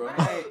 Say that, bro.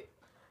 Right.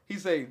 He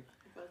say,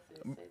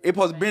 it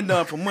supposed to been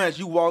done for months.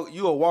 You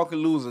a walking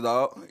loser,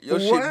 dog. Your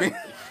What? shit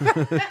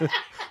been.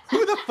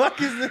 Who the fuck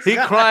is this? He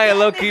guy? crying,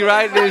 low key,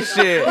 right this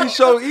shit.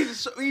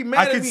 He mad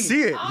I at can me.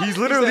 see it. He's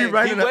literally said he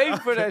writing He a waiting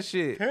for that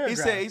shit. He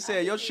paragraph.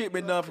 said, your shit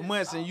been done for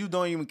months and you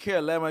don't even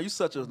care, lad, man. You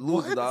such a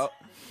loser, What? dog.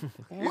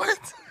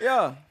 What?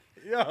 Yeah.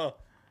 Yo.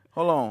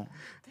 Hold on.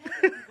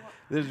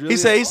 This really- He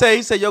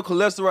said your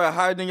cholesterol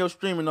higher than your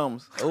streaming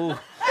numbers. Ooh,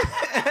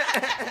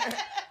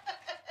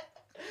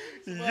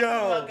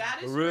 Yo.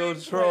 real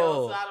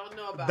troll. So I don't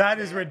know about That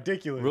is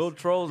ridiculous. real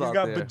trolls He's out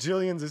got there.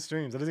 bajillions of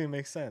streams. That doesn't even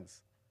make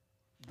sense.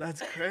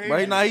 That's crazy.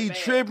 Right now he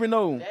tripping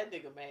though. That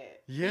nigga mad.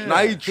 Yeah. Now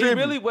he He tripping.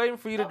 really waiting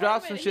for you to Oh,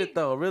 drop wait a some minute, shit he-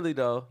 though. Really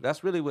though,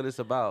 that's really what it's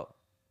about.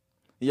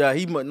 Yeah,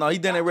 he done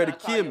that ready to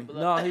kill me.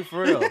 No, he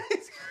for real.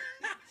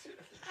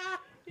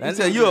 He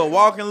said you a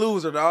walking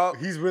loser, dog.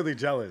 He's really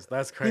jealous.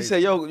 That's crazy. He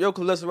said your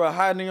cholesterol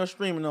higher than your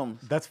streaming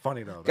numbers. That's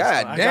funny though. God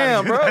That's funny.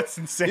 damn, bro. That's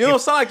insane. You don't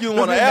sound like you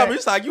want an Doesn't album. make-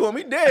 You sound like you want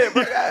me dead,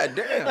 bro. God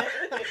damn.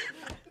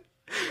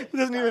 It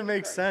doesn't even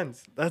make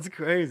sense. That's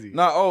crazy.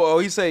 No,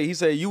 he said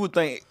you would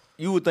think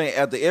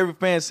after every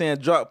fan saying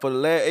drop for the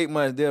last 8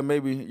 months, there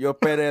maybe your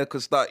fat ass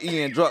could start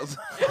eating drops.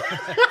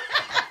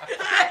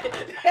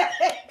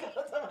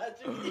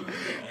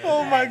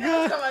 Oh my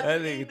god.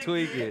 That nigga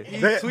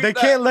tweaking. They tweaked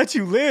can't out. let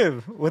you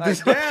live with Like, this.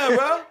 damn,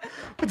 bro.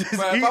 with this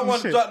Bro, if I eating wanted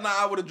to shit. drop now,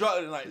 I would have dropped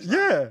it tonight.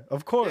 Yeah,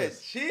 of course.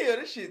 Yeah, chill.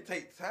 This shit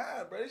take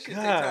time, bro. This shit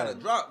take time to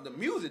God. drop. The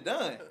music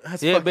done.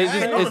 That's Yeah, fucking but I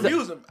ain't know it's the the-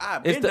 music.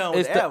 I've It's been done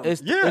with the album.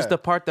 Yeah. it's the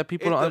part that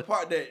people It's the don't.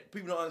 part that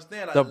people don't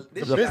understand. Like, The-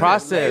 this the shit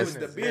process. is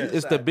the business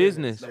It's the side.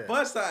 business. The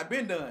fun side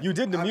been done. You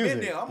did the I've music.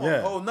 Been there. I'm on Yeah.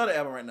 a whole nother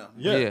album right now.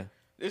 Yeah.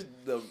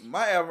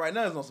 My album right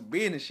now is on some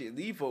business shit.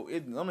 These folk,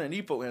 I'm in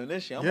these folk and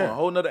this shit. I'm Yeah. on a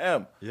whole nother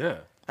album. Yeah.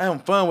 I having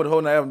fun with the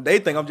whole nother album. They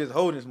think I'm just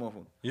holding this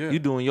motherfucker. Yeah. You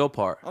doing your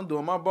part. I'm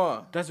doing my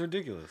bar. That's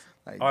ridiculous.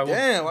 Like, All right, well,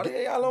 damn, why the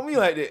hell y'all on me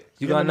like that?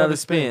 You give got him another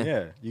spin.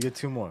 Yeah, you get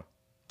 2 more.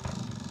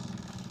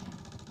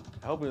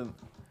 I hope it.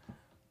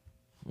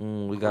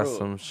 We got Bro.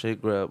 some shit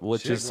grub,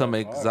 which Shit is some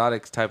grub, all right.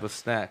 exotic type of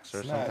snacks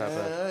or Snack. some type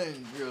of I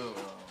ain't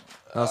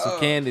good. some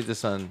candies or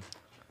something.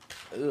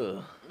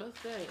 Ugh.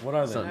 What's that? What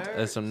are they? Some,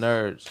 and some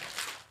nerds.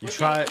 You What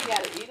try. You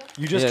gotta eat them?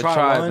 You just Yeah, try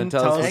try it one. and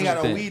tell us They what ain't you got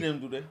no think. weed in them,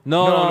 do they?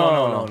 No.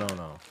 No. We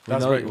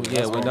That's know, regular. yeah,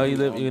 That's we know regular. you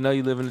live. You know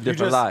you live in a You different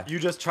just, life. you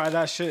just try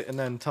that shit and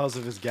then tell us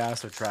if it's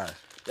gas or trash.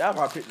 Y'all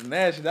probably picked the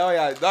nasty. Now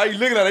you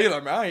looking at it, you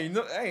like, man, I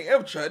ain't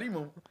ever tried these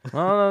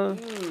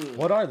motherfuckers.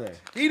 What are they?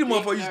 These the Big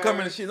motherfuckers used to come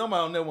in and nerds. shit.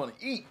 Nobody don't never want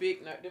to eat.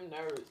 Big nerd, them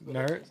nerds. but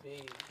Nerds?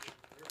 big.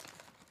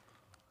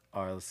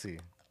 All right, let's see.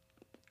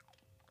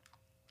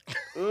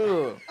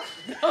 Ugh.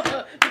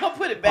 Don't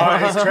put it All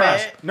back. right, it's man.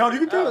 trash. No, you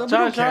can throw it. We Try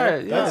don't it, try care.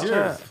 it. Yeah, That's try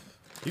yours. it.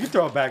 You can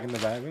throw it back in the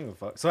bag. We don't give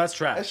a fuck. So that's That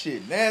trash.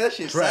 shit, man. That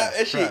shit, Trash,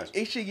 that trash. shit,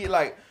 it should get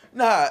like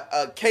Nah,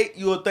 a cake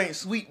you would think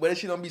sweet, but that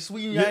shit don't be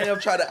sweet. You ain't never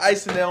try the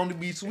icing that only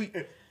be sweet.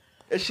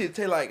 That shit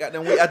taste like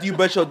goddamn. After you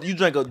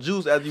drink a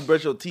juice after you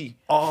brush your teeth.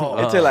 Oh,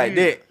 it taste like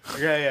that.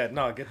 Yeah.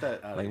 No, get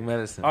that out of Like here.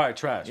 medicine. All right,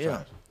 trash. Yeah.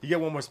 Trash. You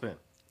get one more spin.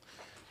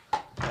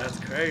 That's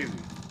crazy.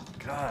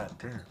 God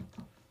damn.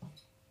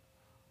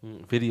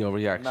 Video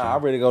reaction. Nah, I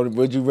ready to go to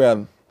Would You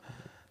Rather.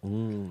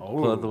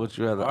 Pull up the Would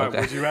You Rather. All right,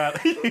 Okay. would you rather?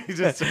 He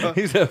just.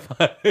 He said,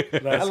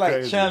 That's I like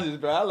crazy. challenges,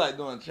 bro. I like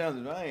doing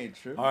challenges, but I ain't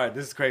tripping. All right,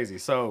 this is crazy.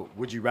 So,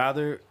 would you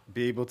rather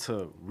be able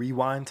to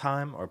rewind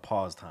time or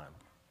pause time?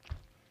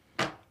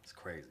 It's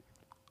crazy.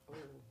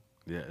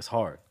 Yeah, it's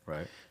hard,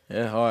 right?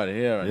 Yeah, hard to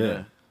hear right Yeah.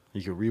 there.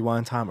 You can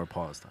rewind time or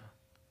pause time.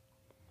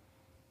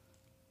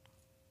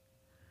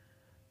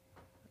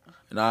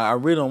 Nah, I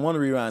really don't want to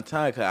rewind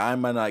time because I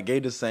might not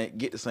get the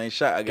same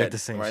shot I got Get the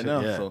same right shit. now.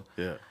 Yeah. So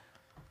Yeah.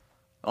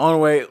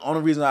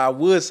 only reason I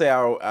would say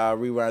I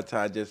rewind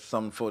time just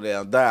something for that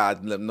I die.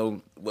 I'd let them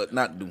know what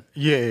not to do.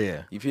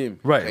 Yeah. You feel me?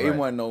 Right, It right.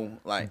 wasn't no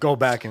like Go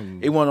back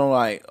and. it wasn't no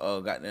like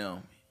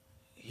goddamn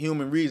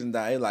human reason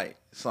that it like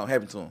something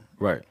happened to him.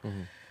 Right.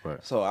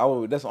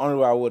 So that's the only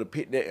way I would have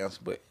picked that answer.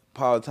 But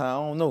pause time,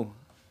 I don't know.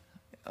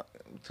 To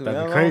be That'd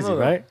honest, be I crazy, don't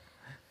know. right?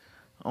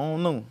 I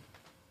don't know.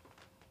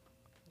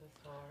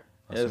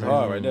 That's hard. It's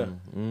hard right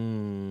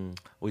there.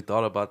 We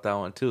thought about that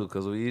one too,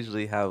 because we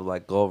usually have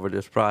like go over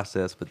this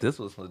process, but this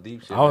was some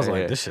deep shit. I was right like,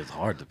 here. this shit's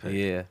hard to pick.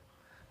 Yeah.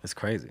 It's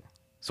crazy.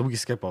 So we can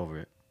skip over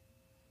it.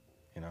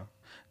 You know?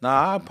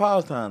 Nah, I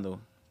pause time though.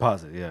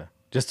 Pause it, yeah.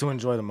 Just to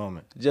enjoy the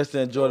moment. Just to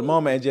enjoy the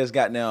moment and just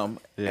got down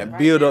Yeah. and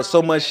build up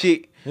so much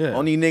shit Yeah.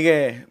 on these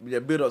niggas.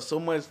 Just build up so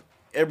much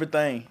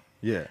everything.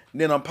 Yeah.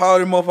 Then I'm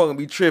proud of the motherfucker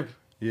be tripping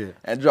Yeah.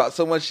 and drop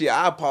so much shit.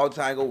 I pause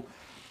time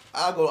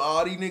I go to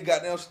all these niggas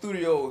goddamn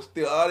studios,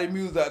 steal all their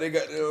music out. They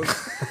got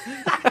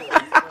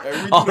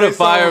All the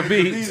fire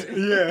beats.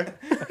 Yeah.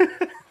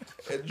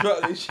 and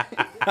drop this shit.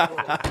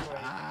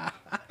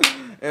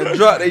 And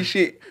drop they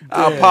shit.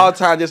 I'll pause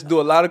time just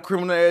do a lot of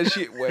criminal ass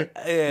shit. Boy.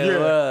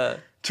 Yeah.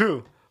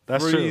 True.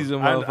 That's Freeze true.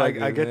 them I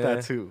motherfuckers, get man.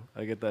 that too.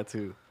 I get that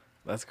too.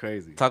 That's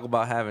crazy. Talk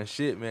about having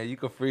shit, man. You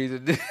can freeze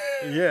it.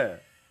 Yeah.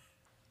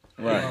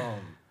 Right.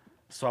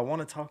 So I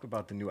want to talk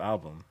about the new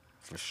album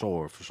for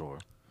sure.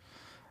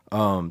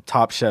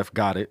 Top Chef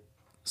Got It.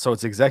 So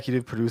it's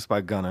executive produced by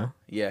Gunna.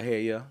 Yeah, hell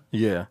yeah.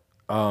 Yeah.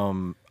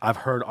 I've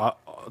heard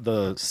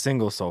the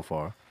single so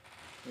far.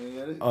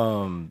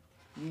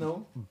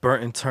 No.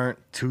 Burnt and Turnt,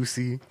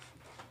 Tusi.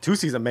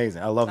 Tusi's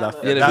amazing. I love that.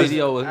 Yeah, the That's-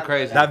 video was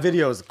crazy. That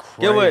video is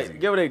crazy.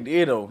 Get what they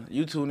did though.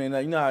 You tune in,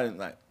 you know how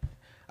like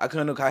I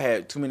couldn't look. I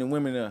had too many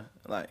women there.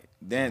 Like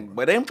then,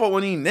 but them folk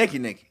wasn't even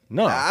naked.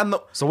 No. I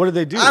know. So what did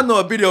they do? I know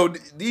a video.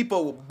 These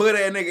folk with butt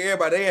ass nigga.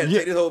 Everybody they had to Yeah.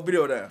 take this whole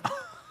video down.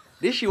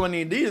 This shit wasn't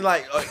even these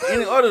like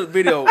any other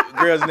video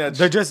girls in there.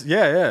 They're just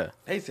yeah.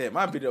 They said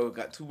my video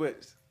got too much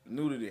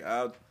nudity.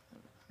 Are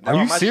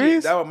you my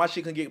serious? That why my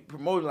shit can get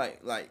promoted like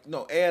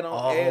ad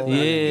on ads.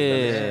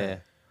 Yeah.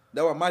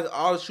 That why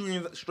all the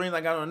shooting streams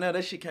I got on there.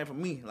 That shit came from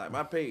me. Like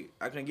my page,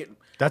 I couldn't get.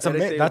 That's Yeah, they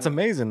say- that's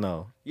amazing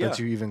though. Yeah. That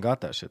you even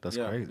got that shit. That's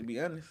Yeah, crazy. to be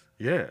honest.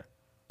 Yeah.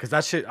 Cause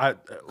that shit I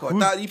Cause I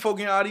thought these folk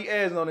getting all these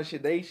ads on this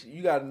shit.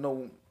 You gotta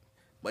know,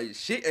 but your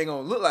shit ain't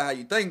gonna look like how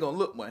you think gonna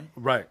look, man.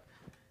 right.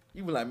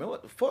 You be like, man,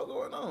 what the fuck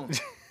going on?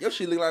 Your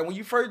shit look like when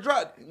you first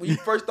dropped, when you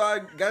first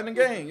started getting in the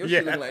game. Your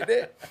shit Yeah. look like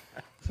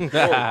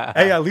that.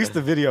 Hey, at least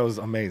the video is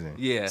amazing.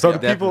 Yeah, So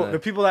yeah, the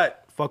people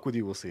that fuck with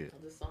you will see it.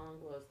 The song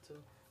was too.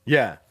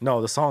 Yeah.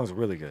 No, the song's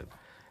really good.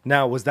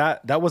 Now,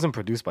 that wasn't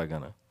produced by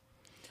Gunna?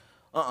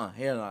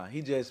 Hell nah.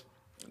 He just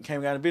came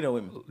and got a video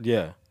with me.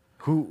 Yeah.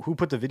 Who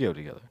put the video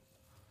together?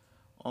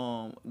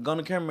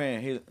 Gunna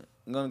cameraman.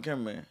 Gunna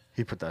cameraman.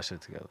 He put that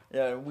shit together.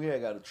 Yeah, we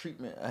had got a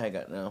treatment. I had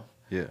got down.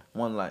 Yeah.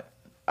 One like,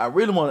 I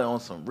really wanted on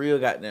some real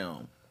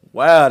goddamn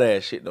wild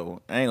ass shit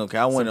though. I ain't gonna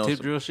care. I went Some on tip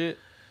some, drill shit.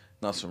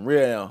 no, some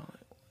real.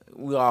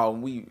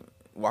 We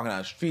walking down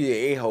the street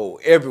at A-hole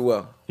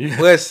everywhere. Yeah.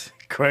 But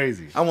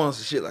Crazy. I want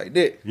some shit like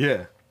that.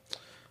 Yeah.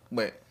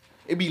 But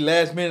it be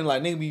last minute,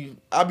 like nigga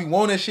I be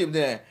wanting that shit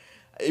then.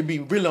 It be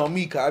really on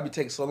me cause I be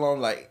taking so long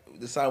like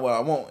decide what I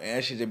want and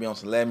that shit just be on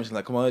some last minute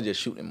like come on, just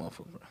shoot that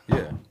motherfucker. Bro.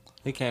 Yeah.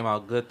 He came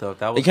out good though.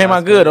 That was It came out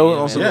last good couple though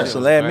years, on some, man. Yeah. It some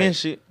was last great. minute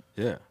shit.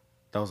 Yeah.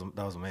 That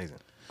was amazing.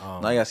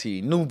 Now I gotta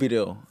see new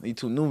video. These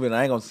two new video.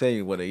 I ain't gonna tell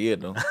you what they is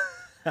though.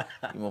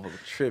 You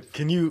motherfucker trip.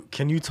 Can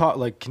you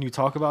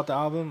talk about the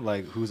album?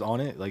 Like who's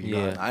on it? Like you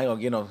Yeah. gotta- I ain't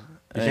gonna get no.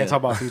 You can't talk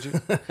about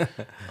feature.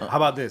 How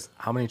about this?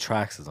 How many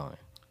tracks is on it?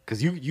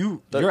 Because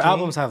your 13.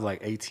 albums have like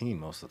 18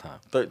 most of the time.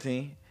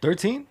 13.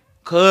 13?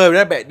 Cause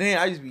that back then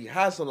I used to be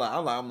high so like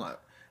I'm like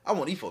I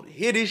want these folks to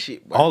hear this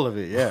shit. Bro. All of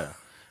it, yeah.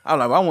 I'm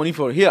like I want these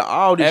folks to hear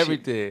all this shit.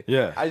 Everything.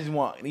 Yeah. I just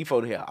want these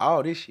folks to hear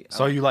all this shit.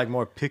 So you like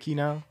more picky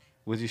now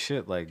with your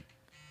shit? Like,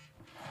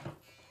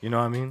 you know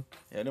what I mean?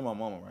 Yeah, they're my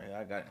mama right here.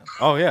 I got it.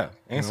 Oh, yeah.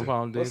 No Answer.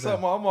 problem, What's dude. up,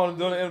 mom? I'm on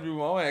doing the interview,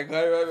 mom. I ain't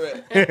got it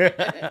right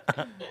back.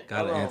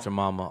 Gotta Hold on. answer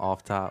mama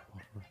off top.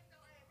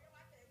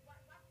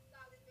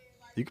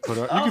 You can put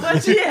it Oh, on. but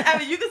I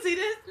mean, you can see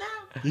this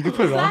now. You can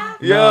put it on. Live?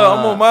 Yeah,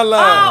 I'm on my Oh,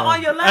 line.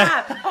 on your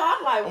live. Oh,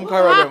 I'm like, I'm what?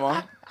 calling right back,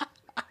 mom.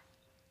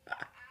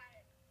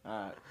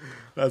 Alright.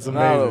 That's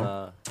Now,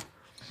 amazing.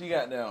 she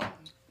got down.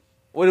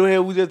 What the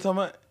hell we just talking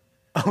about?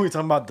 We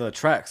talking about the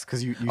tracks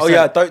because you Oh said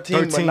yeah,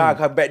 13. But nah,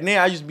 cause back then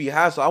I used to be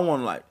high, so I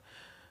want like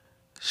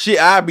shit.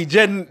 I be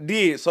just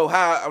did so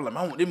high. I'm like,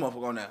 I want this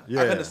motherfucker on there. Yeah.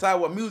 I couldn't decide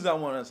what music I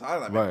wanted, so I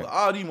was like, man, Right. put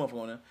all these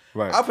motherfuckers on there.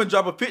 Right. I finna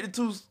drop a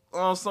 52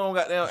 song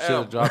goddamn Should have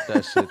album. dropped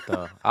that shit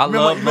though. I Remember-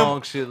 love remember-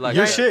 long shit like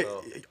Your that. shit,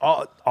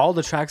 though. all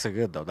the tracks are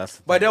good though. That's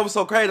the But thing. that was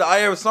so crazy.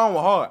 Every song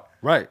was hard.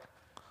 Right.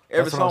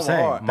 Every That's what song I'm was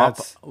saying. hard.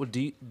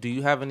 That's- Do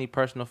you have any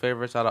personal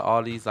favorites out of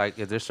all these? Like,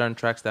 is there certain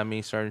tracks that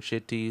mean certain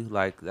shit to you?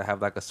 Like, that have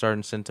like a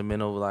certain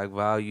sentimental like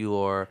value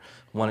or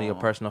one of your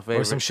personal Or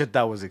favorites? some shit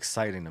that was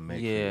exciting to make.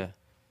 for you. Yeah.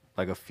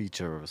 Like a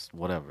feature or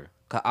whatever.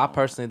 'Cause I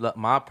personally love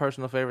my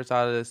personal favorites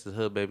out of this is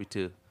Hood Baby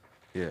 2.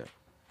 Yeah.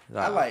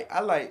 I like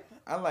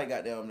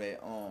goddamn that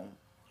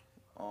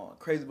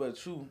Crazy But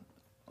True.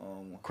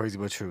 Crazy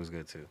but true was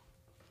good too.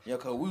 Yeah,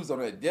 cause we was on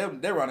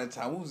that around that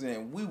time.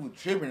 We were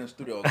tripping in the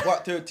studio.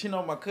 Guap 13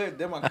 on my cousin,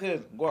 then my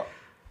cousin. Guap.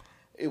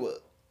 It was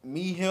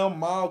me, him,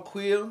 Mal,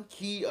 Quill,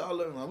 Key,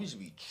 all of them. We used to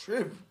be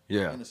tripping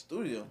Yeah. in the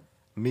studio.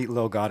 Meet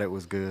Lil Gotit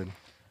was good.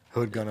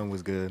 Hood Gunnin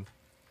was good.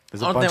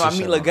 There's a Only bunch thing of I meet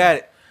shit Lil on there.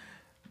 Gotit.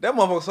 That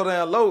motherfucker so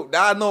damn low.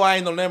 I know I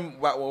ain't know nothing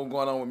about what was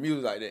going on with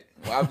music like that.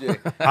 Well, I'm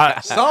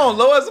just song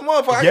low as a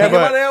motherfucker. I Yeah, can't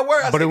get my but- damn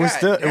work. I but said, it was God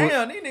still- it was-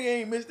 damn, these niggas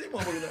ain't missed this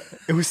motherfucker.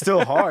 It was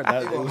still hard.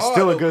 It was hard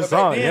still a though, good but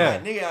song. back Yeah.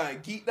 then, like, nigga, I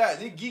geeked out.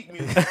 They geek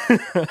music.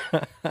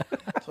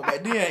 So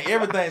back then,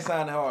 everything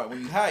sounded hard.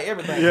 When you high,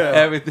 everything. Yeah. sounded hard.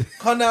 Everything.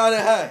 Come down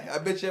that high. I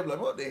bet you be like,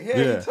 what the hell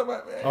Yeah. you talking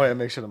about, man? Oh yeah,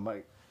 make sure the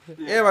mic.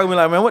 Everybody be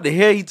like, man, what the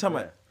hell you talking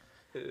about?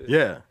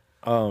 Yeah.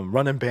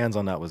 Running bands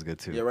on that was good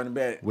too. Yeah, running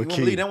back. You With won't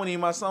Key. believe that wasn't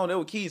even my song. That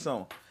was Key's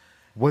song.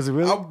 Was it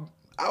really?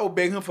 I would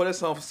beg him for that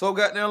song for so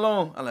goddamn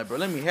long. I'm like, bro,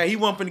 let me have. He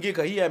wasn't finna get,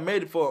 cause he had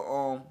made it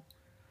for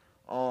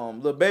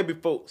little baby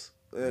folks.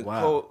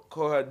 Wow.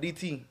 Called her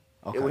DT.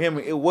 Okay. It was him.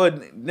 It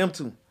wasn't them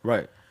two.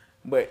 Right.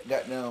 But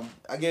goddamn,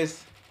 I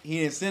guess he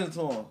didn't send it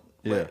to him.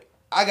 Yeah. But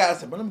I gotta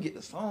say, bro, let me get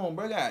the song,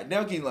 bro.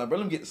 Goddamn, Key's like, bro,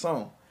 let me get the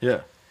song.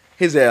 Yeah.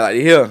 His ass like,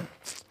 here.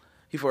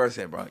 He first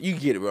said, bro, you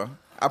get it, bro.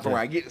 I from Yeah.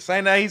 where I get it.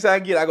 Same night he said I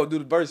get it, I go do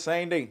the verse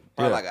same day.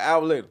 Probably Yeah. like an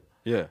hour later.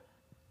 Yeah.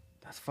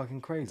 That's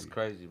fucking crazy. It's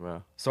crazy,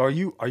 bro. So are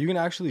you gonna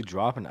actually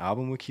drop an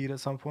album with Keith at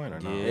some point or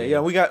not? Yeah.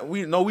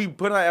 Yeah, we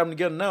put our album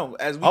together now.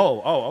 As we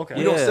Okay.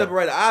 we don't Yeah.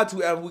 separate our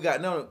two albums we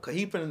got now, cause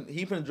he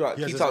finna drop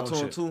He has Key his Talk own 2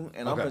 and shit. 2,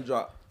 and Okay. I'm finna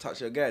drop Talk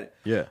Shit Got It.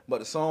 Yeah. But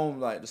the song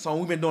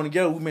we've been doing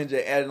together, we've been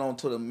just adding on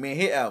to the main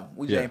hit album.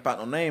 We just Yeah. ain't found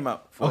no name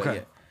out for it Okay.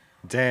 yet.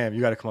 Damn,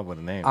 you got to come up with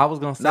a name. I was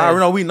gonna say,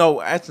 Nah, we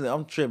know. Actually,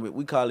 I'm tripping.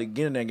 We call it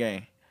Get in That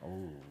Game.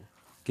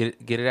 get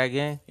it that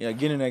gang. Yeah,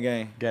 Get in That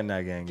Game. Getting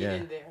that gang. Get Yeah.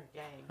 in there,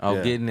 gang. Oh,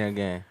 Yeah. get in there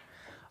gang.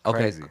 Okay,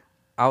 Crazy.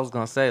 I was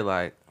gonna say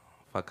like,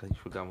 fuck, you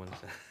forgot what I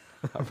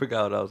said. I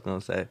forgot what I was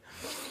gonna say.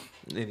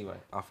 Anyway,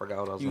 I forgot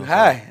what I was You gonna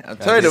high. say. I'm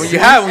telling you, when you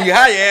high, your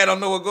ass don't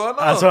know what's going on.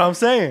 That's what I'm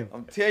saying.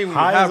 I'm telling you, when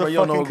you High high, as bro, a you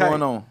don't know fucking what's kite.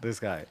 going on. This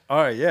guy. All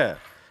right, yeah.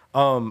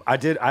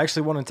 I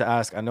actually wanted to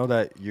ask. I know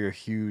that you're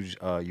huge.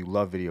 You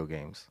love video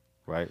games,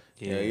 right?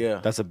 Yeah.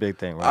 That's a big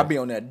thing, right? I be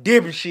on that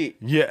dipping shit.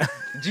 Yeah.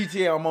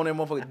 GTA, I'm on that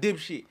motherfucker dip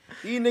shit.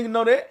 These niggas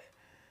know that?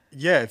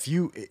 Yeah, if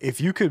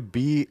you could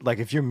be like,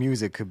 if your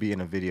music could be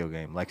in a video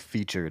game, like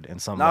featured in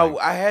some. No,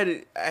 like, I had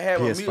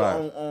my music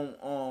PS5.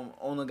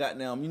 on the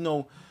goddamn,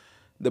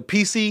 the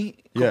PC.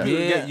 Yeah.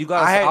 computer Yeah, game. you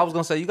got. I was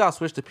gonna say you got to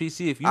switch to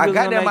PC if you I really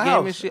got on that in that my game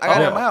house. and shit. I got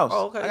that in Oh, my house.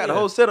 oh, okay, I got yeah. the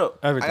whole setup.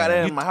 Everything. I got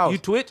that You- in my house. You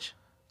Twitch?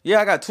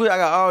 Yeah, I got Twitch. I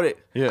got all that.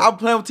 Yeah. I was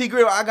playing with T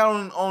Grid. I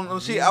got on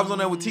shit. I was on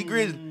there with T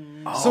Grid.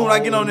 Soon as I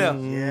get on there,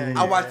 yeah,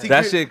 I watch T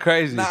That Grid. shit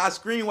crazy. Nah, I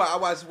screen watch. I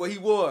watched what he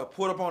wore.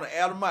 Put up on the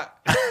Aldermont.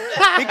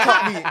 He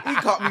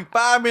caught me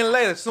 5 minutes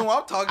later. Soon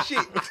I'm talking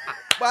shit.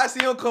 But I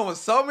see him come with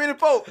so many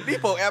folks. These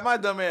folks at my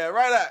dumb ass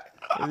right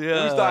out.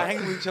 Yeah. We start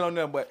hanging with each other on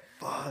there. But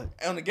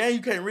on the game,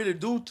 you can't really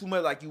do too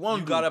much like you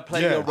want You to. gotta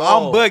play Yeah. your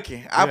role. I'm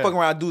bucking. I Yeah. fuck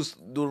around, do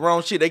the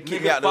wrong shit. They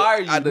kick me Niggas out.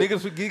 fire you. Out the,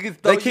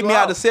 Niggas they kick me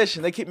out the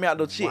session. They kick me out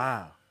the shit.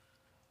 Wow.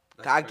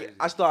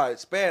 I started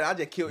spazzing. I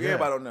just killed Yeah.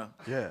 everybody on there.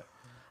 Yeah.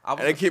 I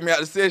And they was, kicked me out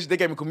the session. They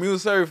gave me community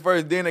service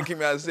first, then they kicked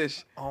me out the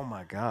session. Oh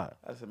my god.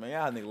 I said, man,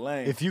 y'all nigga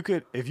lame. If you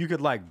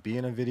could like be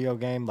in a video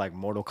game like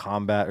Mortal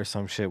Kombat or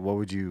some shit, what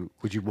would you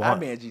I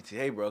want? be in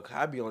GTA, bro. 'Cause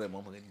I be on that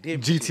motherfucking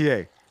dip.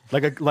 GTA.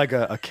 Like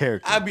a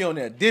character. I be on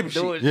that dip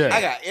shit. Yeah. I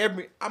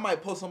got I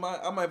might post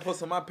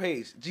on my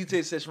page.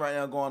 GTA session right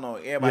now going on.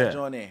 Everybody Yeah.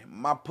 join in.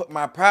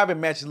 My private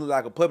matches look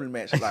like a public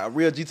match, like a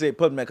real GTA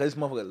public match, cause this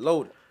motherfucker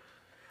loaded.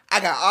 I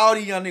got all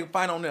these young niggas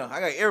fighting on there. I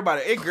got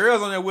everybody. It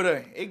girls on there with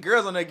her. It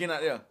girls on there getting out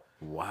there.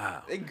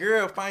 Wow. It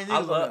girl fighting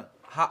niggas on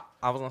there.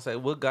 I was gonna say,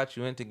 what got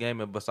you into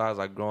gaming besides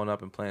like growing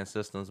up and playing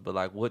systems? But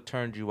like, what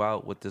turned you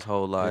out with this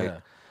whole like, Yeah.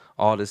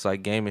 all this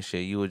like gaming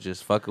shit? You were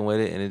just fucking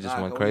with it and it just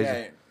Nah, went 'cause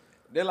crazy.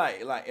 They're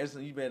like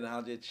instantly you been in the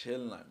house just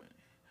chilling, like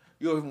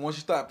man. Once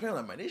you start playing,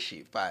 like man, this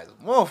shit fire as a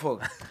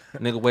motherfucker.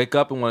 Nigga, wake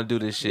up and want to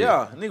do this shit.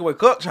 Yeah, nigga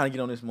wake up trying to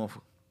get on this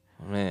motherfucker.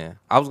 Man,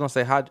 I was gonna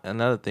say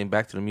another thing.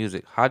 Back to the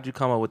music. How'd you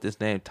come up with this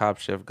name, Top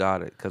Chef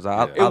Got It? Because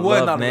I It wasn't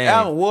love on the names.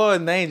 album. Was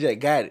named Jack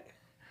Got It.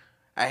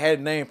 I had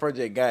a name for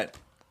Jack Got It.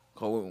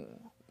 'Cause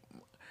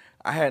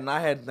I had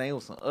the name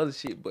with some other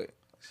shit, but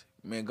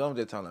Man, Gum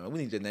just telling me we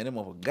need to name them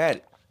motherfucker Got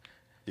It.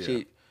 Yeah.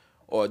 Shit.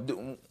 Or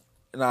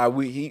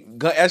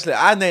actually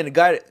I named it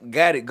Got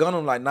It.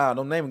 Gunham like, nah,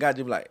 don't name it Got It.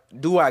 Just be like,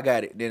 do I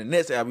got it? Then the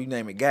next album you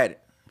name it Got It.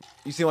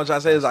 You see what I'm trying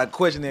to say? It's like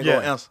question then go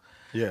answer.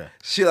 Yeah.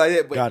 Shit like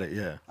that. But Got it.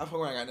 Yeah. I'm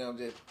fucking around goddamn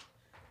just.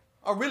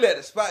 I'm really at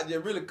the spot,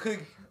 just really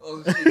cooking.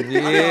 Oh, shit.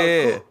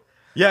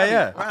 Yeah.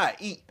 Yeah. I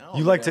eat. I don't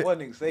You know like what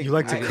niggas say. you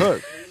like to I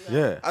cook.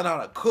 Yeah. I know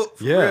how to cook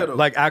for Yeah. real though.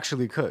 Like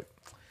actually cook.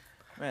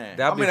 Man,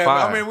 That'd be I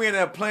fire. mean, we in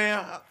there playing.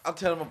 I'm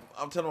telling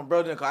my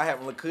brother, cause I have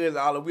my little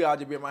cousins. We all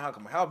just be at my house.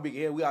 Cause my house big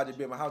here. We all just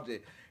be at my house,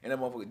 just, and that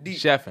motherfucker deep.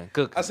 Chefing,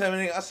 cooking. I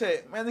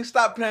said, man, nigga,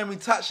 stop playing me.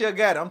 Top Chef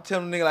Got It. I'm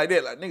telling nigga like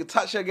that, like nigga,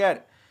 Top Chef Got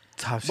It.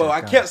 Top But chef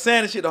I got kept it.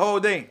 saying this shit the whole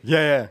day.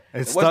 Yeah.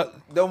 It's stuck.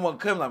 Them one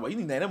come like, well, you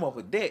need to name them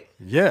motherfucker that.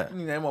 Yeah. You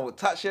need to name them motherfucker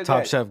Top Chef. Top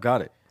Got It. chef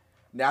got it.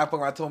 Now I fucking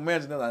around told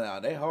manager, they're like, nah,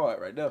 they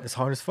hard right there. It's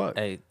hard as fuck.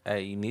 Hey,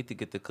 you need to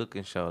get the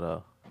cooking show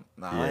though.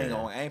 Nah, Yeah.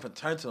 I ain't finna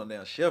turn to no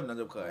damn chef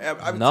nothing because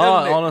I be No,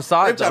 telling them on the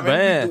side, they try to make me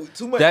man. do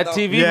too much, That dog.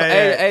 TV, Yeah,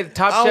 hey, yeah. hey,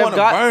 Top I don't Chef want to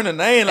got. burn the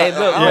name. Like, Hey,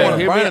 look, I don't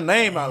want hear to me- burn the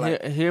name out.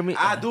 Like, Hear me.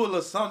 I do a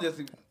little something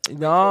just to,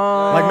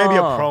 No, Like maybe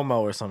a promo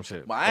or some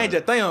shit. but I ain't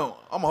just thinking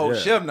I'm a whole Yeah.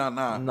 chef now.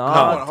 No, I'm going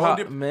a whole Top-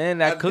 different, man,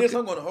 that after this, cooking-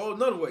 I'm going a whole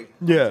another way.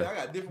 Yeah. I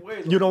got different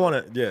ways. You don't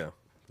want to.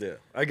 Yeah.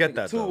 I get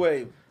that. two though.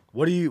 way.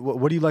 What do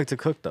you like to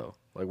cook though?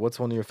 Like, what's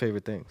one of your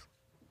favorite things?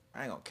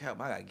 I ain't gonna cap.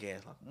 I got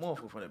gas like a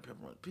motherfucker from that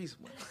pepperoni pizza.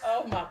 Man.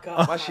 Oh my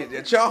God. My shit,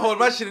 that y'all hold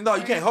my shit in. No,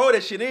 you can't hold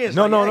that shit in.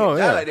 No, so no, you ain't no,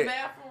 yeah. like that.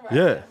 Bathroom right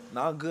Yeah. there.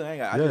 No, I'm good. I ain't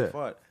got. I Yeah. just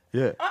fought.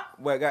 Yeah.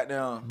 Boy, I got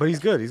down. But he's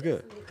good. He's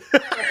good.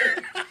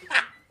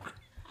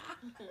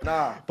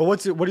 Nah, But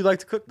what do you like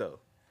to cook though?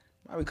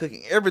 I be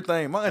cooking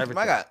everything. My auntie, Everything.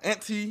 I got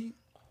auntie,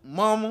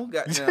 mama,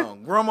 got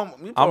down, grandma.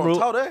 You I'm, I'm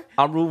taught that.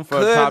 I'm rooting for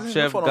a Top Cousins,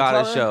 Chef you put on Got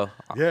It top show.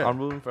 Yeah. I'm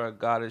rooting for a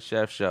Got It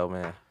Chef show,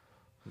 man.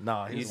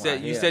 Nah, You he's said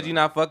lying. you yeah, said man. you're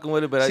not fucking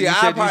with it, but See, you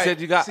I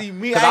said you got. See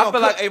me, I 'cause ain't I gonna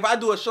feel cook. like If I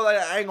do a show like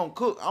that, I ain't gonna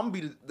cook. I'm gonna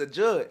be the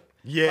judge.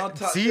 Yeah. I'm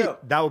Top See, Chef.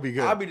 that would be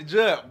good. I'll be the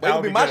judge. But That it'll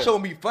would be be my good. show. Will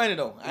be funny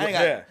though. I ain't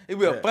got. Yeah. It'll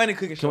be a Yeah. funny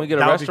cooking show. can we get a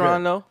That would be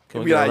restaurant good. though? Can It'll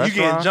we be get a like you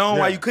getting restaurant? John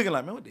while Yeah. you cooking.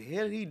 Like man, what the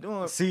hell is he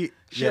doing? See,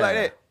 Shit like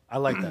that. I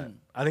like that.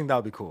 I think that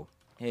would be cool.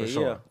 Yeah, For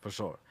sure. yeah. For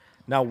sure.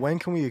 Now, when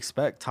can we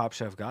expect Top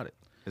Chef Got It?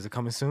 Is it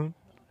coming soon?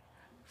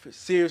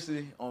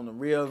 Seriously, on the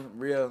real,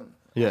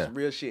 Yeah. some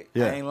real shit.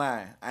 Yeah.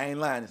 I ain't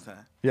lying this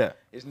time. Yeah.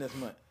 It's next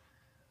month.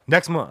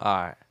 Next month. All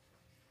right.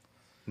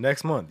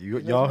 Next month.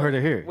 Y'all heard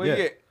it here. Where yeah.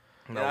 you at?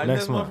 No, Nah, next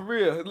next month month. for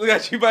real. Look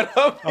at you by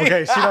her finger.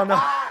 Okay, she don't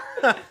know.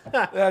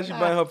 Look at you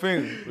by her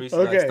finger. Reese,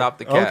 Okay. like, stop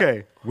the cat.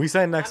 Okay. We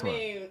say next I month.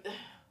 mean,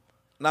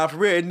 Nah, for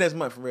real. It's next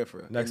month. For real.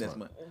 It's Next next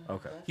month.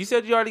 month. Okay. You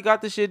said you already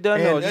got this shit done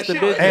And though. that Just a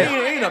shit bit.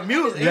 ain't a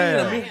music. Yeah. Ain't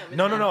a yeah. music.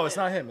 No. It's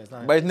not him. It's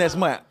not him. But it's next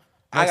month.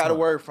 I Next got a month.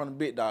 word from the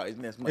big dog. It's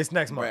next month. It's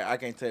next month. Right, I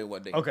can't tell you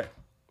what day. Okay.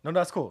 No,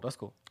 that's cool. That's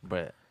cool.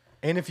 But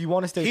And if you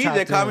want to stay He tapped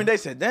just called me. in- They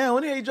said, "Damn,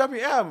 when the hell you drop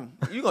your album?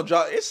 You gonna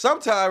drop? It's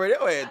sometime already.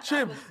 That way,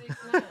 trip.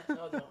 6'9".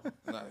 Hold on.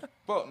 Nah,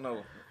 fuck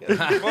no.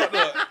 Fuck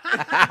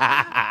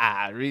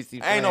up. Reese,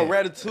 I ain't no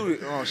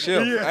ratatouille on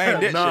shelf. I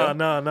ain't that shelf.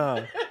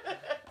 Nah.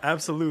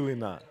 Absolutely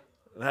not.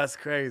 That's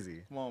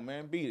crazy. Come on,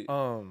 man, beat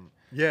it.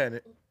 Yeah,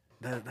 and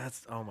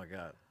that's oh my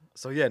god.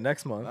 So yeah,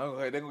 next month.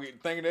 Okay, they gonna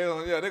get thinking they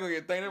gonna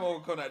get thinking they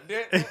won't come out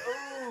dead.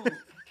 Ooh,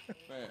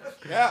 man,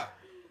 yeah.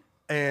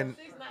 And 6'9"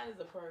 is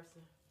a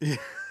person.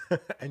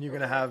 and you're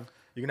gonna have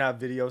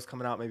videos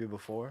coming out maybe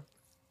before,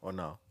 or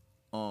no?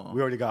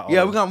 We already got. Yeah,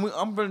 all we of- gonna.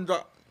 I'm gonna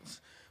drop.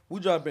 We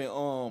dropping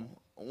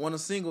one of the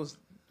singles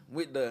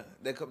with they're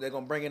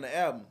gonna bring in the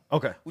album.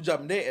 Okay. We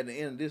dropping that at the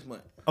end of this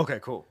month Okay.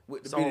 Cool.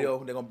 with the So-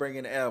 video. They're gonna bring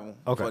in the album.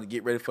 Okay. To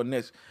get ready for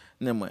next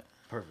month.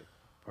 Perfect.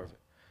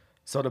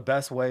 So the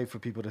best way for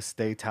people to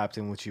stay tapped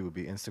in with you would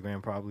be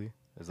Instagram, probably.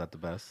 Is that the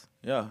best?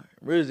 Yeah,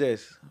 really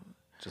just.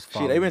 Just Shit,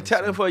 follow they you been on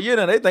tapping Instagram. for a year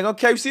now. They think,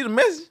 okay, you see the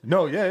message?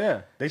 No,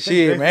 yeah. They think,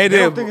 Shit, man, they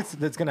don't they- think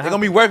it's gonna They happen.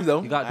 gonna be worth it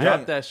though. You got to Yeah.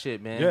 drop that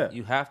shit, man. Yeah.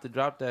 You have to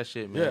drop that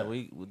shit, man.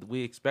 Yeah.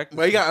 We expect.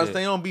 But you gotta some understand,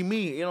 it shit. don't be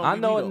me. It don't I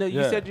be know. me, No, though.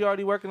 you Yeah. said you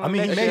already working on. I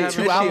mean, he that made shit.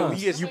 two that shit,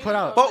 albums. yes. You put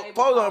out. Folks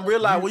don't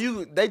realize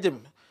when they just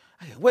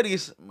what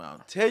is I'll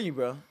tell you,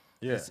 bro.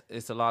 Yeah.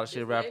 It's a lot of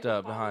shit wrapped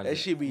up behind That it.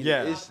 shit be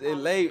Yeah. it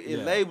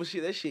label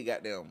shit. That shit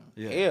goddamn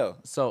hell.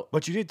 So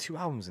But you did 2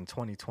 albums in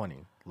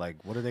 2020.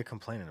 Like, what are they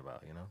complaining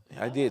about? You know,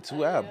 I did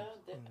 2 albums.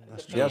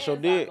 That's true. Yeah, I sure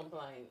did.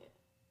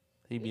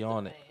 he be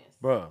on it.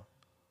 bro.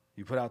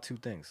 You put out 2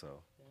 things, so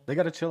they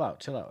gotta chill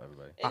out,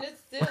 everybody. And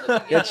it's still the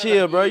beginning Yeah, of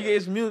chill, the bro. You year.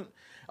 get some music.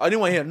 I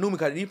didn't want to hear new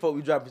because these folks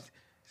be dropping.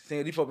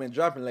 Saying these folks been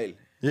dropping lately.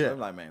 Yeah. So I'm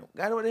like, man,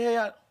 got what the hell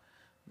y'all?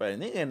 But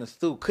nigga in the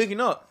stew cooking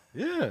up.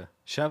 Yeah,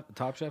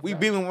 Top Chef. We guy.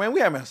 been man, we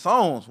having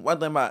songs. One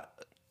thing about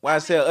why I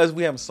say us,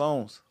 we having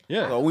songs.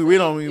 Yeah. So we really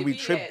don't If even be he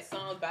tripping. had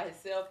songs by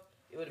himself,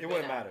 it would have been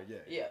wouldn't out. matter, yeah.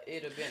 Yeah,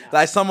 it'd have been out.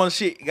 Like some of the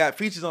shit got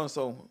features on,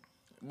 so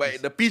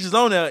but the features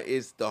on there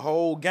is the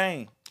whole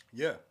game.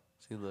 Yeah.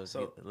 See, look,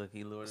 So-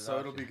 he lured it So out.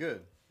 it'll be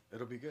good.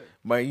 It'll be good.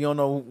 But you don't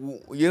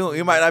know,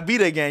 you might not be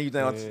that game. You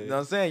think, you know what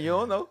I'm saying? You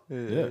don't know.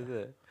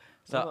 Yeah.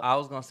 So I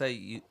was gonna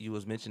say you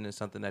was mentioning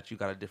something that you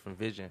got a different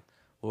vision.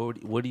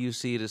 What do you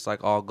see this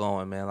like all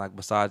going, man? Like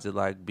besides it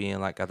like being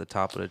like at the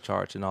top of the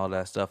charts and all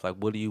that stuff, like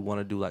what do you want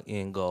to do like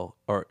end goal,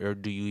 or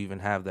do you even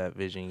have that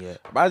vision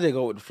yet? I just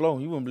go with the flow.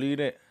 You wouldn't believe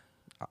that.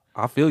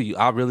 I feel you.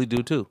 I really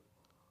do too.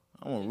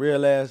 I'm a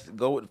real ass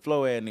go with the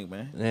flow ass nigga,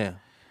 man. Yeah.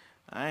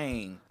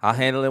 I'll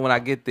handle it when I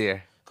get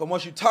there. Cause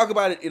once you talk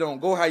about it, it don't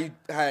go how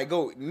it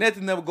go.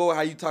 Nothing never go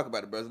how you talk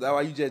about it, brother. That's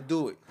why you just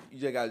do it. You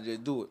just gotta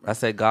just do it. Man. I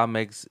say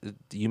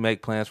you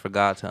make plans for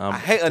God to I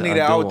hate a nigga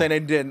that always think they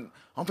didn't.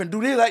 I'm finna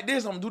do this like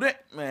this. I'm gonna do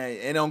that, man. And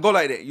it don't go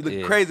like that. You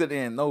look crazy at the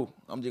end. No,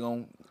 I'm just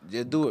gonna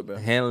just do it, bro.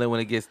 Handle it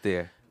when it gets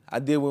there. I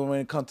did when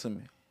it come to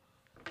me.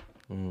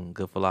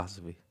 Good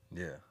philosophy.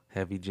 Yeah.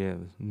 Heavy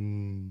gems.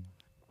 Amazing.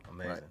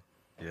 Right.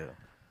 Yeah.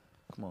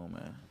 Come on,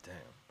 man. Damn.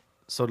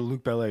 So the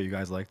Luke Belair, you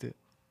guys liked it?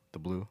 The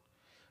blue?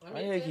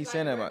 Why you keep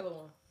saying that about?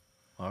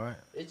 All right.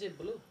 It's just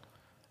blue.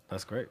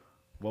 That's great.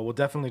 Well, we'll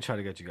definitely try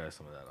to get you guys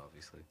some of that,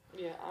 obviously.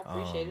 Yeah, I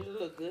appreciate it. It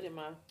look good in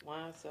my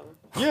wine cellar.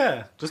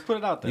 Yeah, just put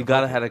it out there. You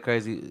gotta have a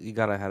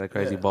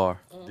crazy bar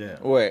Yeah.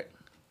 What?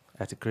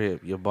 at the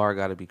crib. Your bar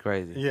gotta be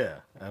crazy. Yeah,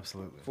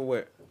 absolutely. For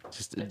what?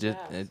 Just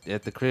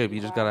at the crib,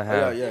 you just gotta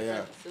have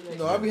Yeah.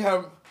 No, I be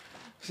having.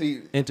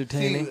 See,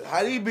 entertaining. See,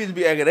 how these bitches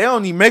be acting? They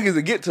don't need makers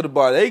to get to the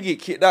bar. They get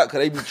kicked out because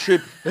they be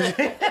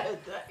tripping.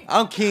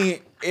 I'm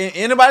king.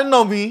 Anybody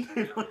know me?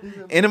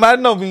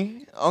 Anybody know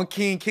me? I'm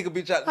king. Kick a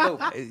bitch out the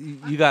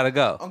door. You gotta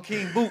go. I'm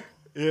king. Boot.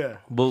 Yeah.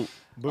 Boot.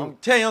 I'm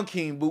telling you, I'm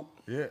king. Boot.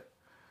 Yeah.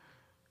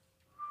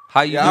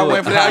 How you Yeah, do I it?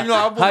 went for that. You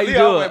know, How you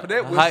do went for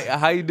that. it?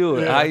 How you do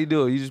it? Yeah. How you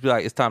do it? You just be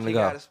like, it's time to Kick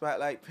go. out a spot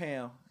like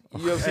Pam.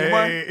 You ever seen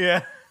one?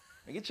 Yeah.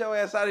 Get your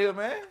ass out of here,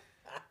 man.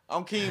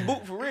 I'm king.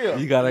 Boot for real.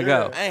 You gotta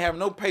go. I ain't having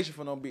no patience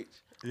for no bitch.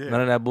 Yeah.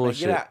 None of that Man,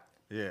 bullshit. get out.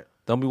 Yeah.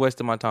 Don't be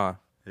wasting my time.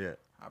 Yeah.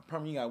 I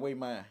promise you gotta wait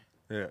mine.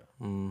 Yeah.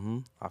 I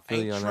feel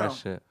Ain't you on Trump. that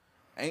shit.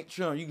 Ain't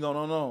Trump, you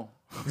going on.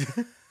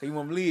 You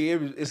won't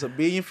believe it's a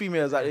billion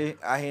females out here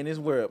in this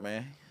world,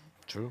 man.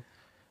 True.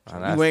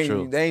 That's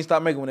true. They ain't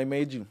stopped making when they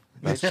made you.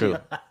 That's true.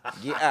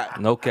 Get out.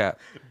 No cap.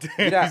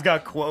 Get out. He's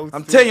got quotes.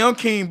 I'm telling you, I'm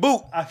King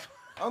Boot. I-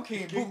 I'm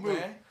King Boot,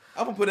 man.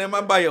 I'm gonna put that in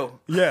my bio.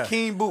 Yeah.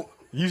 King Boot.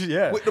 You should,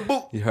 yeah. With the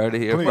boot. You heard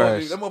it here Please.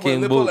 first. That motherfucker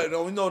King live Boot. like,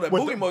 you know that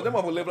With booty the- mode. That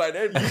motherfucker live like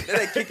that.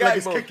 That kick Like out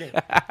it's mode. kicking.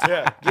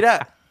 Yeah. Get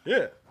out.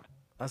 Yeah.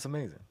 That's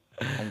amazing.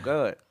 Oh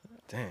God.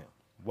 Damn.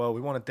 Well, we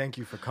want to thank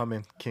you for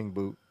coming, King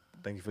Boot.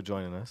 Thank you for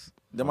joining us.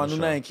 That's my on the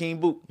new show. name, King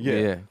Boot.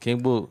 Yeah.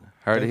 King Boot.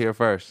 Heard it here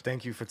first.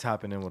 Thank you for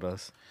tapping in with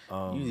us.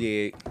 You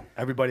did.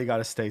 Everybody got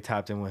to stay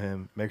tapped in with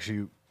him. Make sure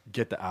you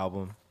get the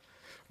album.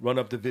 Run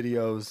up the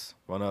videos.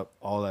 Run up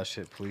all that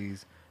shit,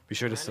 please. Be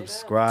sure to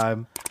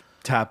subscribe.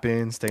 Tap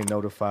in. Stay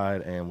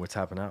notified. And we're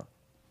tapping out.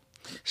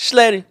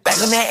 Sletty.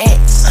 Back on that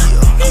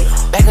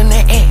ass. Back on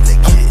that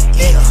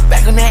ass.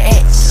 Back on that